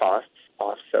studio costs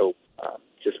off. So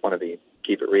just want to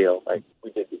keep it real. Like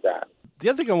we did do that. The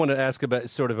other thing I want to ask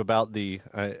about, the,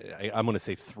 I'm going to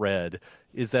say thread,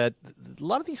 is that a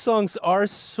lot of these songs are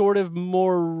sort of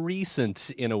more recent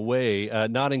in a way,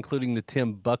 not including the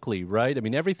Tim Buckley, right? I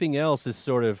mean, everything else is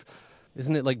sort of,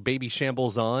 isn't it like Baby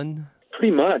Shambles On?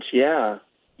 Pretty much, yeah.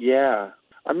 Yeah.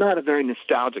 I'm not a very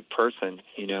nostalgic person,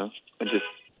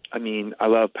 I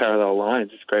love Parallel Lines.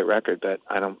 It's a great record, but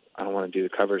I don't want to do the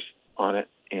covers on it.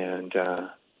 And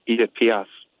Edith Piaf's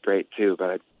great too,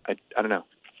 but I don't know.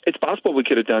 It's possible we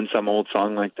could have done some old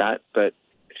song like that, but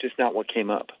it's just not what came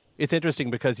up. It's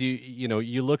interesting because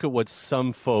you look at what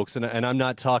some folks, and I'm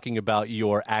not talking about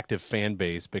your active fan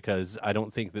base because I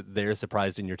don't think that they're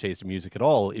surprised in your taste of music at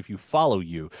all. If you follow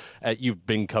you, you've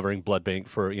been covering Blood Bank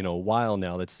for a while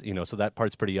now. That's so that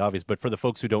part's pretty obvious. But for the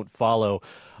folks who don't follow,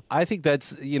 I think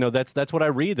that's what I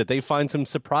read, that they find some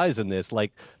surprise in this.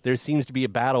 Like there seems to be a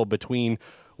battle between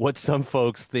what some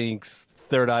folks think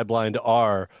Third Eye Blind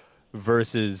are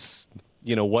versus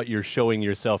what you're showing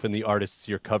yourself and the artists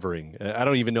you're covering. I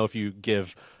don't even know if you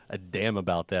give a damn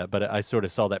about that, but I sort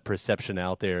of saw that perception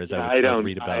out there as I would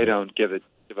read about it. I don't give a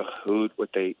hoot what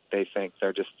they think.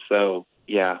 They're just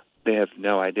they have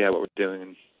no idea what we're doing,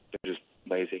 and they're just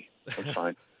lazy. It's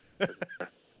fine.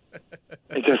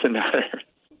 It doesn't matter.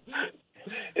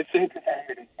 It's so profound,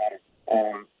 it doesn't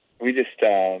matter. We just,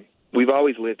 we've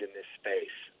always lived in this space,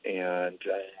 and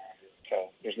so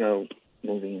there's no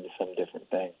moving into some different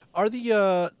thing. Are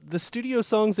the studio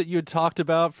songs that you had talked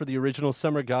about for the original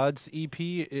Summer Gods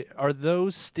EP, are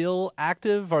those still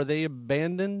active? Are they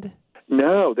abandoned?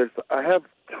 No, I have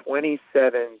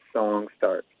 27 songs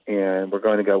start, and we're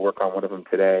going to go work on one of them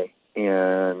today.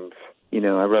 And,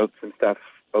 I wrote some stuff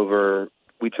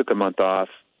we took a month off,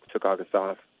 took August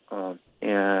off,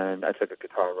 and I took a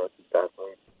guitar and wrote some stuff.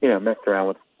 And, messed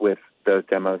around with those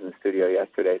demos in the studio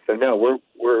yesterday. So no,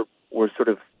 we're sort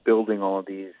of building all of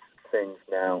these things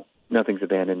now. Nothing's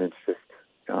abandoned. It's just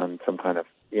on some kind of,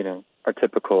 our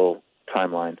typical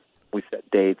timeline. We set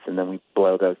dates, and then we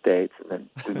blow those dates, and then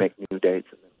we make new dates,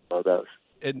 and then blow those.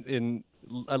 In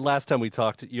last time we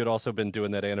talked, you had also been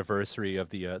doing that anniversary of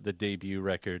the debut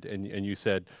record, and you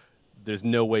said there's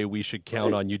no way we should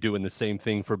count on you doing the same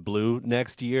thing for Blue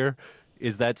next year.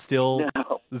 Is that still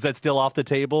off the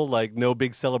table? Like, no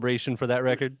big celebration for that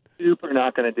record? Super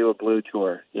not going to do a Blue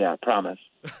tour. Yeah, promise.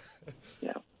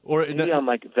 Yeah. Or maybe on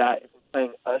like that, if we're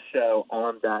playing a show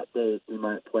on that date, we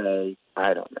might play,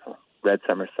 I don't know, Red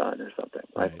Summer Sun or something.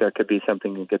 Right. Like, there could be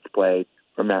something that gets played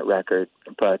from that record.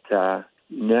 But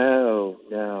no,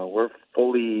 we're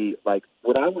fully, like,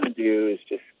 what I want to do is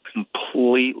just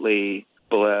completely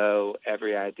blow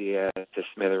every idea to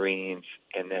smithereens,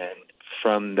 and then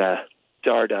from the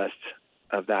stardust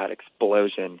of that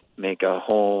explosion, make a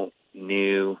whole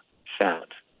new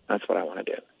sound. That's what I want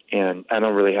to do. And I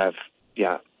don't really have,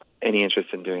 any interest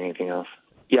in doing anything else.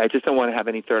 Yeah, I just don't want to have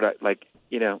any third eye, like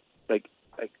the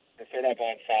third eye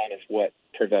blind sound is what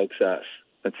provokes us.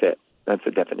 That's it. That's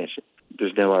the definition.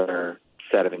 There's no other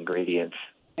set of ingredients.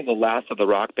 The last of the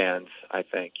rock bands, I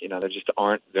think, there just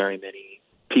aren't very many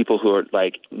people who are,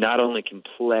 like, not only can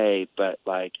play, but,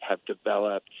 like, have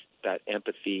developed that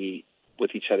empathy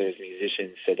with each other as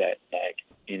musicians so that, like,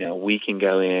 we can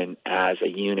go in as a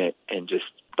unit and just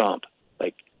bump.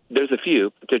 Like, there's a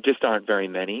few, but there just aren't very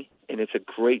many. And it's a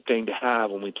great thing to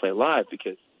have when we play live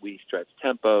because we stretch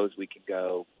tempos, we can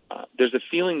go. There's a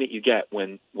feeling that you get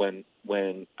when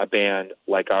a band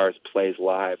like ours plays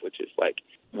live, which is like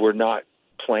we're not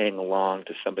playing along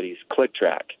to somebody's click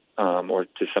track or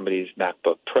to somebody's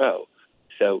MacBook Pro.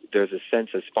 So there's a sense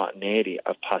of spontaneity,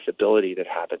 of possibility that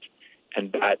happens,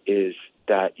 and that is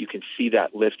that you can see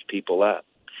that lift people up.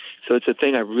 So it's a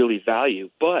thing I really value,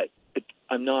 but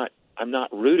I'm not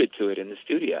rooted to it in the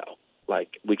studio.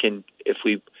 Like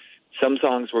some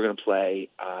songs we're going to play,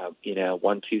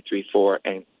 1, 2, 3, 4,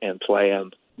 and play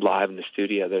them live in the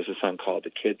studio. There's a song called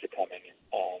 "The Kids Are Coming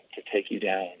to Take You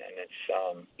Down," and it's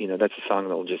that's a song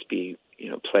that will just be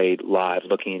played live,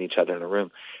 looking at each other in a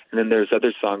room. And then there's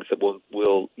other songs that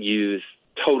will use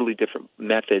totally different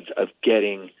methods of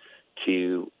getting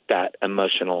to that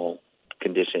emotional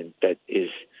condition that is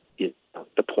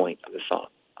the point of the song.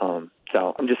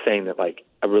 So I'm just saying that, like,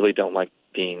 I really don't like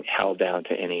being held down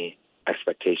to any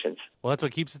expectations. Well, that's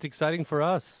what keeps it exciting for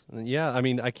us. Yeah, I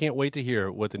mean, I can't wait to hear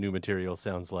what the new material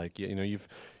sounds like.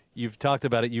 You've talked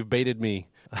about it. You've baited me.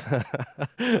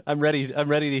 I'm ready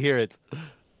to hear it.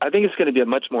 I think it's going to be a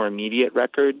much more immediate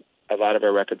record. A lot of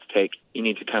our records you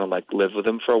need to kind of like live with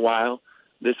them for a while.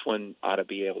 This one ought to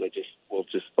be able to will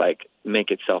just like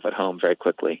make itself at home very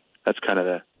quickly. That's kind of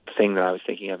the thing that I was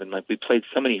thinking of. And like we played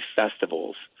so many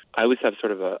festivals. I always have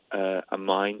sort of a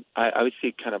mind. I always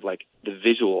see kind of like the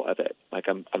visual of it. Like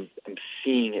I'm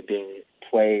seeing it being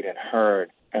played and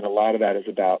heard, and a lot of that is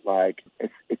about like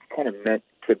it's kind of meant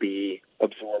to be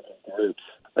absorbed in groups.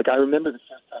 Like I remember the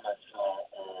first time I saw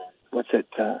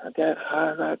get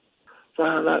high right,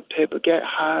 fly like paper, get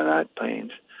high right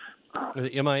planes.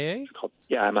 MIA?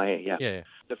 MIA. Yeah. Yeah.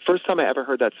 The first time I ever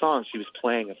heard that song, she was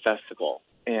playing a festival,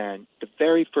 and the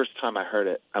very first time I heard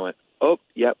it, I went, "Oh,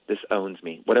 yep, this owns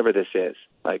me. Whatever this is,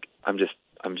 like I'm just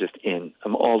in.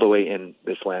 I'm all the way in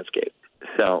this landscape."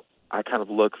 So I kind of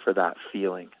look for that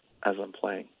feeling as I'm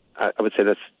playing. I would say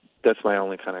that's my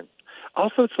only kind of.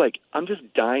 Also, it's like I'm just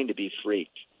dying to be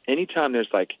freaked. Anytime there's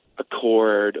like a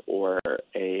chord or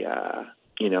a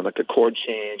like a chord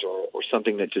change or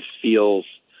something that just feels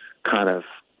kind of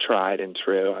tried and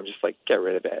true, I'm just like, get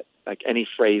rid of it. Like any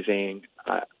phrasing,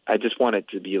 I just want it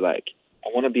to be like, I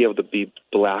want to be able to be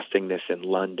blasting this in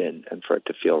London and for it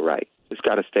to feel right. It's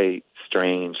got to stay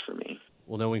strange for me.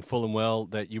 Well, knowing full and well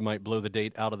that you might blow the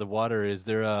date out of the water, is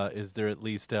there at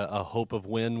least a hope of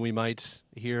when we might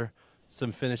hear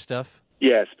some finished stuff?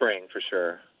 Yeah, spring for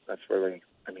sure. That's really,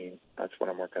 that's what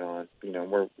I'm working on.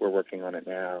 We're working on it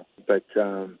now, but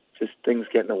just things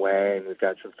get in the way, and we've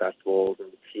got some festivals and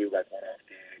a few like one-off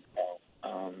gigs.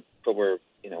 But we're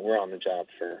we're on the job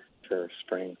for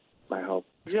spring. I hope.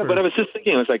 Yeah, but I was just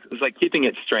thinking, it was like keeping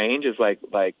it strange is like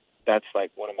that's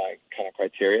like one of my kind of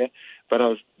criteria. But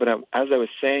as I was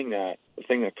saying that, the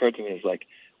thing that occurred to me is like,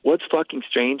 what's fucking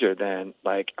stranger than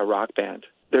like a rock band?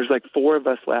 There's like 4 of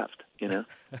us left,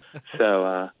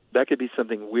 So that could be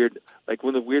something weird. Like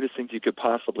one of the weirdest things you could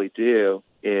possibly do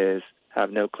is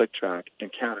have no click track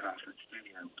and count it off in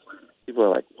studio. People are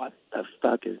like, what the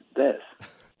fuck is this?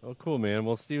 Oh, cool, man.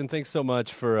 Well, Stephen, thanks so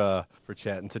much for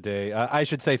chatting today. I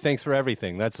should say thanks for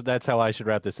everything. That's how I should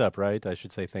wrap this up, right? I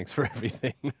should say thanks for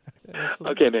everything.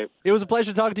 Okay, mate. It was a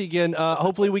pleasure talking to you again.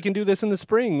 Hopefully we can do this in the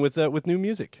spring with new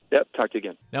music. Yep, talk to you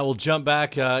again. Now we'll jump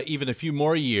back even a few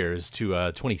more years to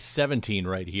 2017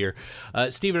 right here.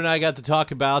 Stephen and I got to talk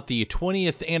about the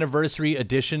 20th anniversary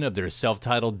edition of their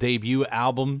self-titled debut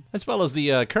album, as well as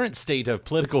the current state of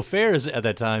political affairs at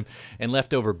that time, and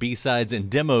leftover B-sides and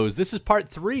demos. This is part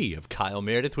 3 of Kyle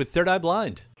Meredith with Third Eye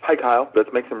Blind. Hi, Kyle. Let's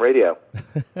make some radio.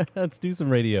 Let's do some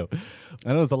radio. I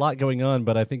know there's a lot going on,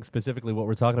 but I think specifically what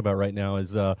we're talking about right now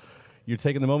is you're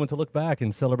taking the moment to look back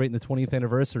and celebrating the 20th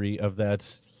anniversary of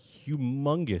that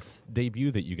humongous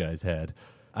debut that you guys had.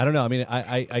 I don't know. I mean,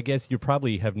 I guess you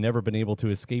probably have never been able to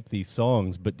escape these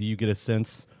songs, but do you get a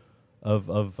sense of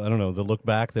I don't know, the look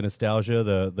back, the nostalgia,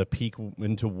 the peek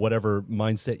into whatever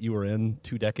mindset you were in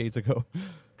 2 decades ago?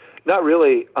 Not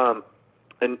really.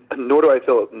 And nor do I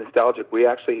feel nostalgic. We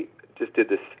actually just did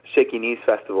this Shaky Knees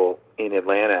Festival in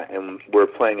Atlanta, and we're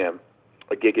playing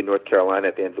a gig in North Carolina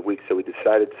at the end of the week, so we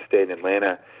decided to stay in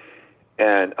Atlanta.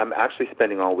 And I'm actually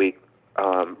spending all week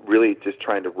really just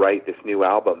trying to write this new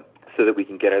album so that we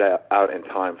can get it out in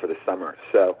time for the summer.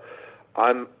 So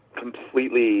I'm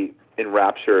completely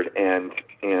enraptured and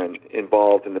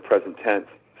involved in the present tense.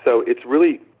 So it's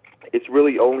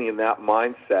really only in that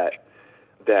mindset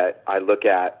that I look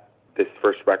at this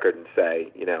first record and say,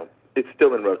 it's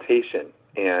still in rotation,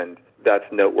 and that's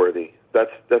noteworthy. That's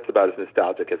about as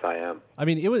nostalgic as I am. I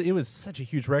mean, it was such a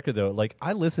huge record, though. Like,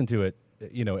 I listen to it,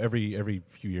 every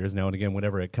few years now and again,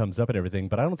 whenever it comes up and everything,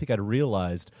 but I don't think I'd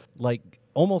realized, like,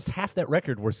 almost half that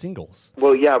record were singles.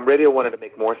 Well, yeah, radio wanted to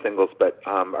make more singles, but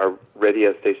our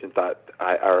radio station thought,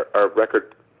 our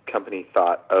record company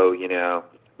thought,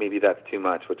 maybe that's too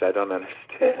much, which I don't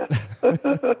understand.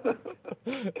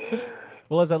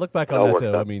 Well, as I look back on that,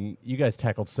 though, I mean, you guys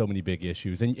tackled so many big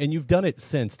issues, and you've done it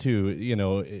since,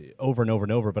 too, over and over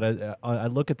and over. But I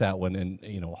look at that one,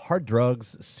 and, hard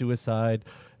drugs, suicide,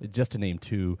 just to name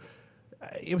 2.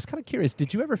 It was kind of curious.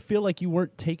 Did you ever feel like you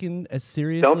weren't taken as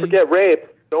seriously? Don't forget rape.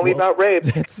 Don't leave out rape.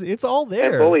 It's all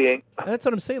there. And bullying. That's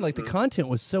what I'm saying. Like, the content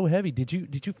was so heavy. Did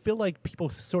you feel like people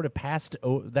sort of passed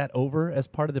that over as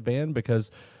part of the band? Because,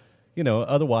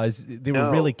 otherwise, they were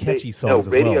really catchy songs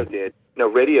as well. Radio did. No,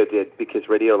 radio did, because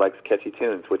radio likes catchy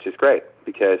tunes, which is great,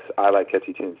 because I like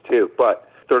catchy tunes too.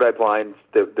 But Third Eye Blind,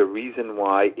 the reason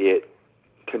why it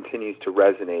continues to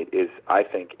resonate is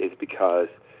because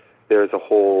there's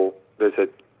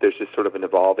just sort of an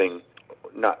evolving,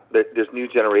 there's new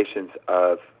generations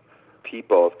of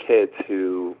people, of kids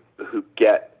who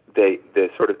get the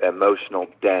sort of emotional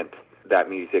dent that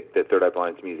Third Eye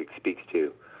Blind's music speaks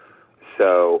to.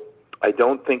 So I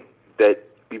don't think that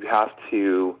you have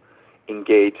to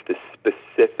engage the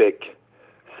specific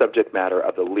subject matter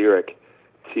of the lyric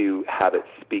to have it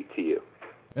speak to you.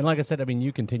 And like I said, I mean,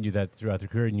 you continue that throughout the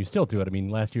career, and you still do it. I mean,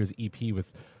 last year's EP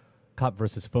with Cop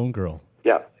versus Phone Girl.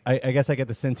 Yeah. I guess I get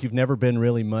the sense you've never been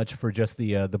really much for just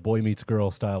the boy meets girl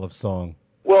style of song.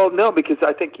 Well, no, because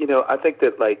I think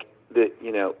that like the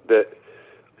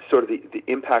sort of the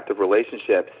impact of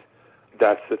relationships.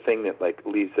 That's the thing that like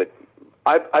leaves it.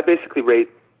 I basically write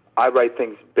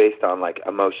things based on like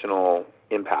emotional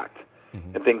impact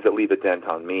and things that leave a dent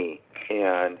on me.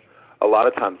 And a lot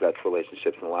of times that's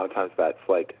relationships, and a lot of times that's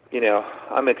like,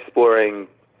 I'm exploring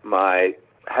my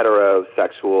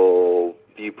heterosexual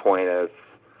viewpoint of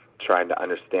trying to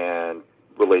understand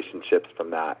relationships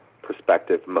from that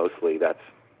perspective mostly. That's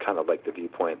kind of like the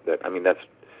viewpoint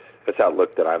that's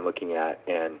outlook that I'm looking at,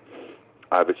 and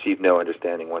I've achieved no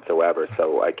understanding whatsoever,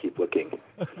 so I keep looking.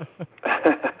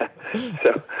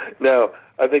 So, no,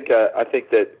 I think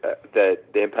that the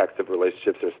impacts of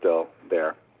relationships are still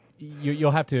there.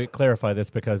 You'll have to clarify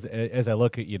this, because as I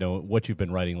look at what you've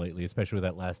been writing lately, especially with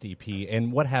that last EP,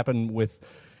 and what happened with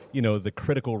the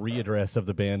critical readdress of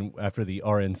the band after the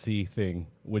RNC thing,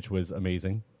 which was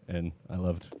amazing, and I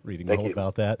loved reading all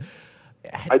about that.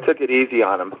 I took it easy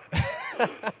on him.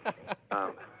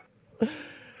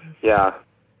 Yeah.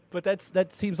 But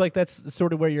that seems like that's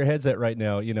sort of where your head's at right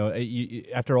now.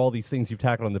 After all these things you've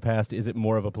tackled in the past, is it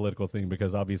more of a political thing?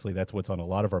 Because obviously that's what's on a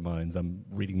lot of our minds. I'm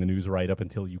reading the news right up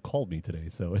until you called me today,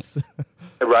 so it's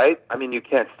right. I mean, you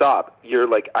can't stop. You're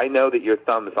like, I know that your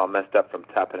thumb is all messed up from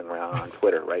tapping around on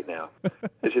Twitter right now.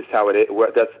 It's just how it is.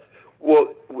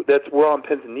 We're on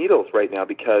pins and needles right now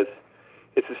because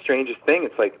it's the strangest thing.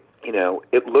 It's like,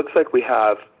 it looks like we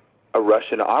have a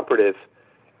Russian operative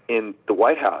in the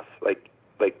White House. Like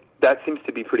that seems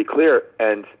to be pretty clear.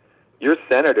 And your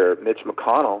senator, Mitch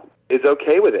McConnell, is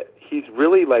okay with it. He's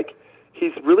really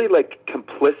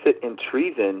complicit in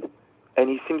treason, and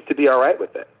he seems to be all right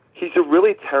with it. He's a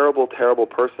really terrible, terrible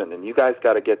person, and you guys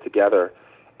got to get together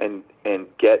and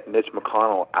get Mitch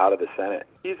McConnell out of the Senate.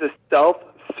 He's a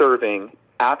self-serving,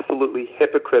 absolutely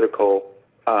hypocritical,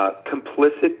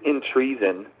 complicit in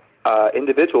treason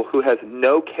individual who has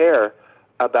no care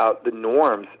about the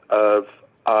norms of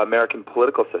American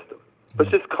political system.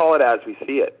 Let's just call it as we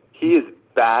see it. He is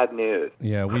bad news.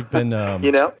 Yeah, we've been, I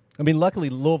mean, luckily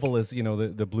Louisville is,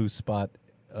 the blue spot,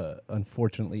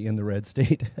 unfortunately, in the red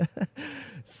state.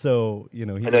 So, I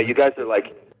know you guys are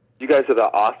the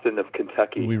Austin of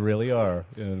Kentucky. We really are,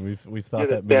 and we've thought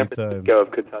that many times. San Francisco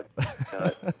of Kentucky.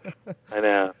 I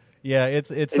know. Yeah, it's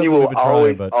and something you will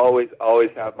we've been always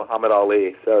have Muhammad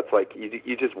Ali. So it's like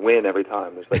you just win every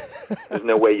time. There's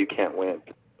no way you can't win.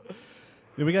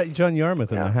 Yeah, we got John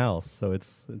Yarmouth in the house, so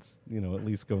it's at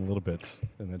least going a little bit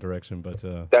in that direction. But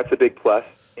that's a big plus.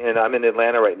 And I'm in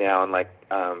Atlanta right now, and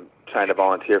trying to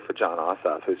volunteer for John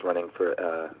Ossoff, who's running for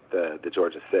the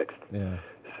Georgia 6th. Yeah.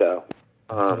 So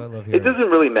that's what I love it doesn't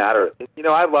really matter.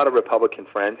 I have a lot of Republican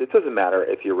friends. It doesn't matter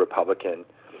if you're Republican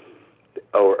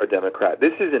or a Democrat.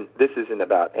 This isn't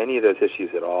about any of those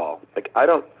issues at all. Like I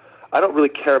don't really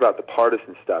care about the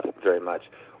partisan stuff very much.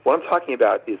 What I'm talking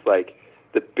about is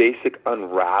the basic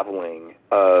unraveling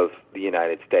of the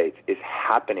United States is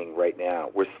happening right now.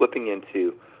 We're slipping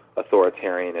into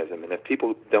authoritarianism, and if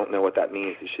people don't know what that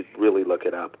means, you should really look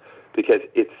it up because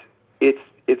it's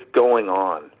going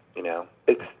on.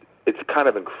 It's kind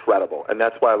of incredible, and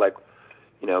that's why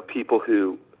people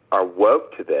who are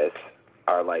woke to this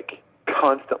are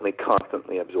constantly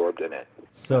absorbed in it.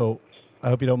 So I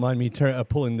hope you don't mind me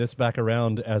pulling this back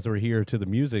around as we're here to the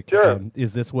music. Sure.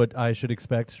 Is this what I should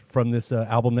expect from this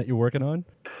album that you're working on?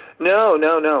 No.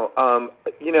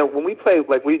 When we play,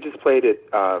 we just played at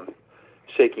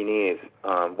Shaky Knees.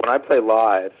 When I play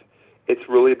live, it's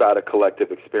really about a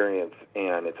collective experience,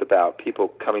 and it's about people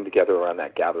coming together around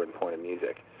that gathering point of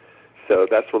music. So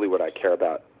that's really what I care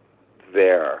about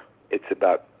there. It's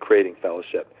about creating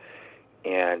fellowship.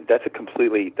 And that's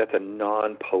a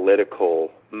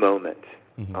non-political moment.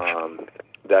 Mm-hmm.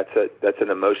 That's an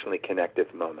emotionally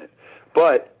connective moment.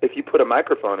 But if you put a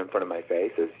microphone in front of my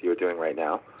face, as you're doing right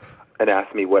now, and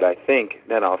ask me what I think,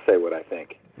 then I'll say what I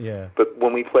think. Yeah. But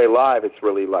when we play live, it's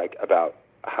really about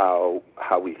how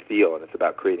we feel, and it's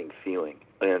about creating feeling.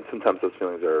 And sometimes those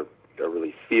feelings are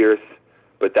really fierce,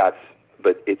 but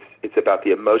it's about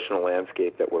the emotional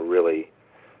landscape that we're really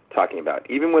talking about.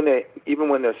 Even when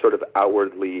they're sort of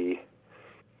outwardly,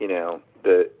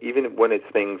 even when it's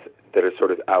things that are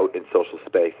sort of out in social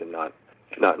space and not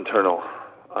internal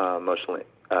emotional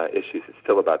issues, it's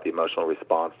still about the emotional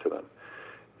response to them.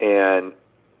 And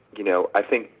I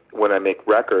think when I make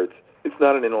records, it's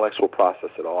not an intellectual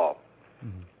process at all.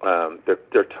 Mm-hmm.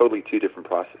 They're totally two different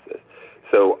processes.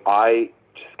 So I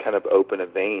just kind of open a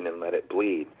vein and let it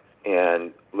bleed,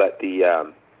 and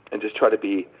and just try to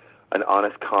be an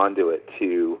honest conduit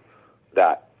to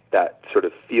that sort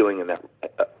of feeling and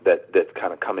that's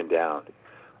kind of coming down,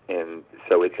 and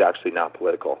so it's actually not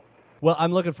political. Well,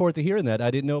 I'm looking forward to hearing that.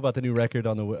 I didn't know about the new record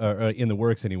on in the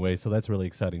works anyway, so that's really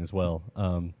exciting as well.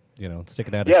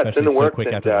 Sticking out, yeah, especially it's in the so works, quick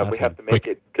and after the last we have one. to make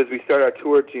it because we start our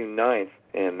tour June 9th,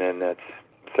 and then that's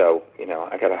so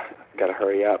I gotta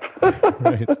hurry up.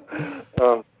 Right.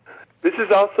 This is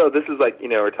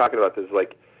we're talking about this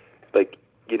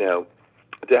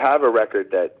to have a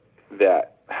record that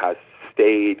has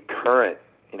stayed current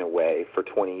in a way for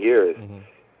 20 years mm-hmm.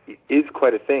 is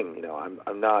quite a thing.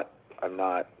 I'm not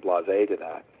blasé to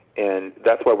that, and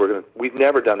that's why we've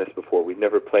never done this before. We've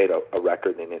never played a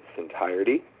record in its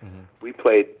entirety. Mm-hmm. We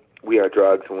played We Are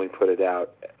Drugs when we put it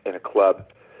out in a club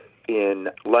in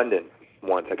London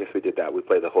once. I guess we did that. We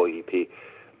played the whole EP.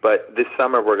 But this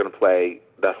summer we're going to play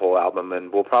that whole album,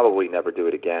 and we'll probably never do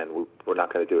it again. We're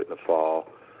not going to do it in the fall.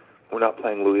 We're not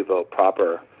playing Louisville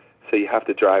proper, so you have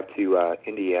to drive to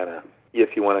Indiana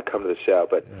if you want to come to the show.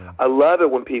 But yeah. I love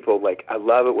it when people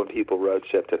road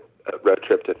trip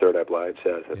to Third Eye Blind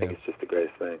shows. I think it's just the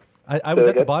greatest thing. I was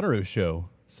at the Bonnaroo show,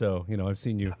 so I've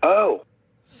seen you. Oh,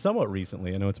 somewhat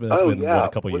recently. I know it's been, yeah. what, a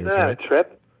couple Wasn't years, that right? a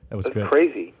trip? That was That's good.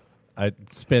 crazy. I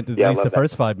spent at least the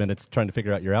first 5 minutes trying to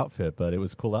figure out your outfit, but it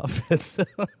was a cool outfit.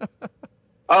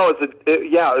 Oh, it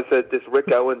was this Rick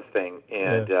Owens thing,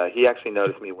 and he actually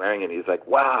noticed me wearing it. He was like,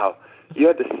 "Wow, you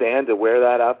had the sand to wear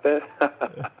that outfit?"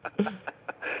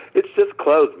 It's just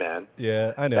clothes, man.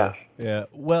 Yeah, I know. Yeah.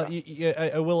 Well,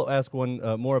 I will ask one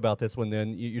more about this one.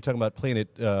 Then you're talking about playing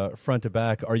it front to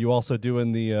back. Are you also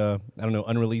doing the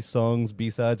unreleased songs,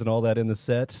 B-sides, and all that in the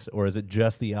set, or is it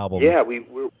just the album? Yeah,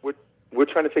 we're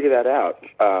trying to figure that out.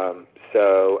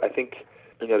 So I think.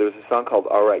 There was a song called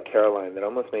All Right, Caroline that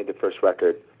almost made the first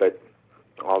record, but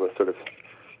all the sort of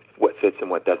what fits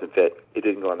and what doesn't fit, it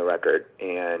didn't go on the record.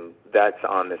 And that's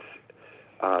on this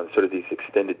sort of these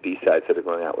extended B-sides that are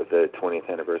going out with the 20th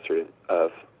anniversary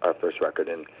of our first record.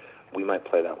 And we might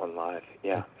play that one live.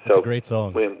 Yeah. It's a great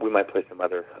song. We might play some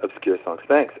other obscure songs.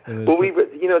 Thanks. Well,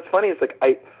 it's funny. It's like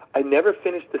I never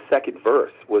finished the second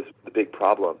verse was the big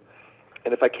problem.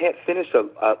 And if I can't finish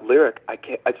a lyric, I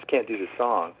just can't do the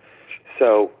song.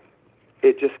 So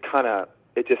it just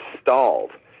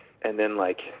stalled, and then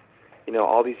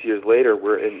all these years later,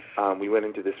 we went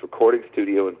into this recording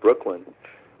studio in Brooklyn,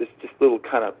 this just little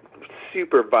kind of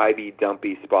super vibey,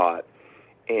 dumpy spot,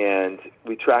 and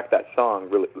we tracked that song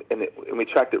really, and we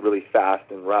tracked it really fast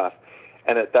and rough.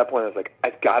 And at that point, I was like,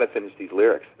 I've got to finish these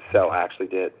lyrics. So I actually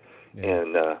did,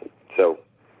 and so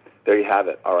there you have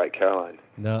it. All Right, Caroline.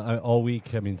 No, all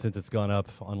week. I mean, since it's gone up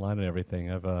online and everything,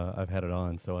 I've had it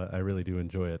on, so I really do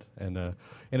enjoy it. And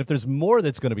if there's more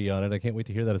that's going to be on it, I can't wait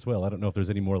to hear that as well. I don't know if there's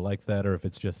any more like that or if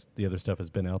it's just the other stuff has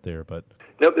been out there. But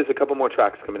nope, there's a couple more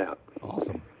tracks coming out.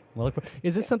 Awesome. Well,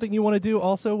 is this something you want to do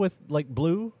also with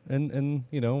Blue? And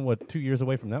 2 years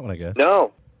away from that one, I guess.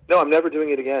 No, I'm never doing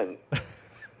it again.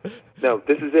 No,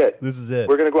 this is it. This is it.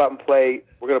 We're going to go out and play.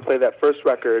 We're going to play that first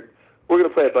record. We're going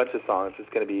to play a bunch of songs. It's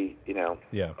going to be,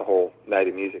 a whole night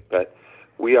of music. But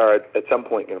we are, at some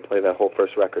point, going to play that whole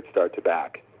first record start to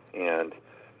back. And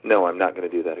no, I'm not going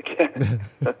to do that again.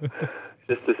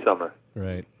 Just this summer.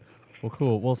 Right. Well,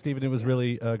 cool. Well, Stephen, it was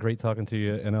really great talking to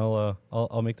you, and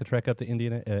I'll make the trek up to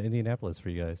Indianapolis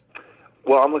for you guys.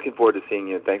 Well, I'm looking forward to seeing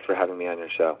you. Thanks for having me on your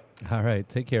show. All right.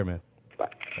 Take care, man. Bye.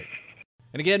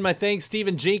 And again, my thanks,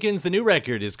 Stephen Jenkins. The new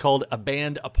record is called A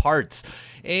Band Apart.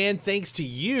 And thanks to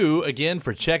you, again,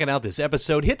 for checking out this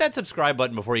episode. Hit that subscribe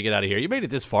button before you get out of here. You made it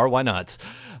this far. Why not?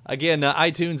 Again,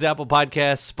 iTunes, Apple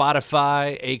Podcasts,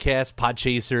 Spotify, Acast,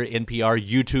 Podchaser, NPR,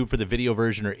 YouTube for the video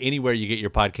version, or anywhere you get your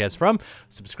podcasts from.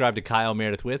 Subscribe to Kyle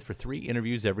Meredith With for 3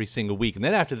 interviews every single week. And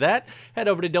then after that, head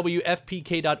over to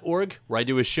WFPK.org, where I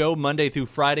do a show Monday through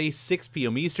Friday, 6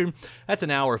 p.m. Eastern. That's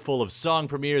an hour full of song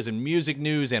premieres and music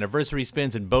news, anniversary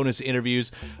spins, and bonus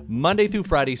interviews. Monday through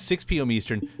Friday, 6 p.m.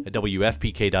 Eastern at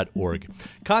WFPK.org.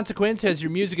 Consequence has your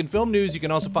music and film news. You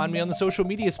can also find me on the social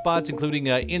media spots, including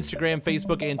Instagram,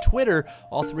 Facebook, and Twitter,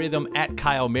 all 3 of them at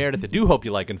Kyle Meredith. I do hope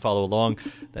you like and follow along.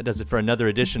 That does it for another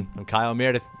edition. I'm Kyle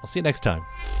Meredith. I'll see you next time.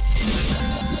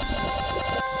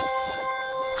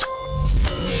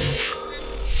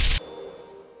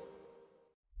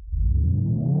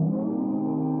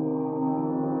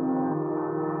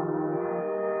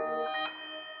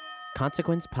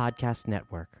 Consequence Podcast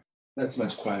Network. That's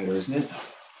much quieter, isn't it?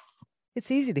 It's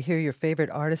easy to hear your favorite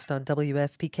artist on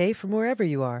WFPK from wherever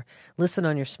you are. Listen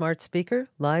on your smart speaker,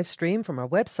 live stream from our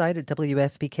website at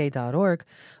WFPK.org,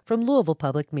 from Louisville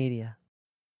Public Media.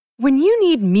 When you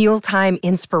need mealtime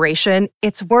inspiration,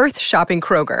 it's worth shopping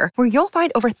Kroger, where you'll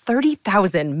find over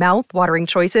 30,000 mouth-watering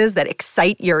choices that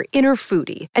excite your inner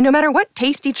foodie. And no matter what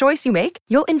tasty choice you make,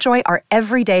 you'll enjoy our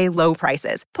everyday low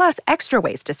prices, plus extra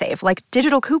ways to save, like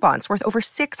digital coupons worth over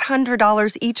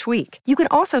 $600 each week. You can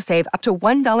also save up to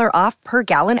 $1 off per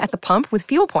gallon at the pump with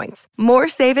fuel points. More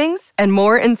savings and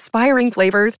more inspiring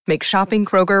flavors make shopping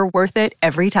Kroger worth it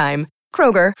every time.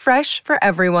 Kroger, fresh for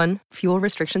everyone. Fuel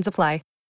restrictions apply.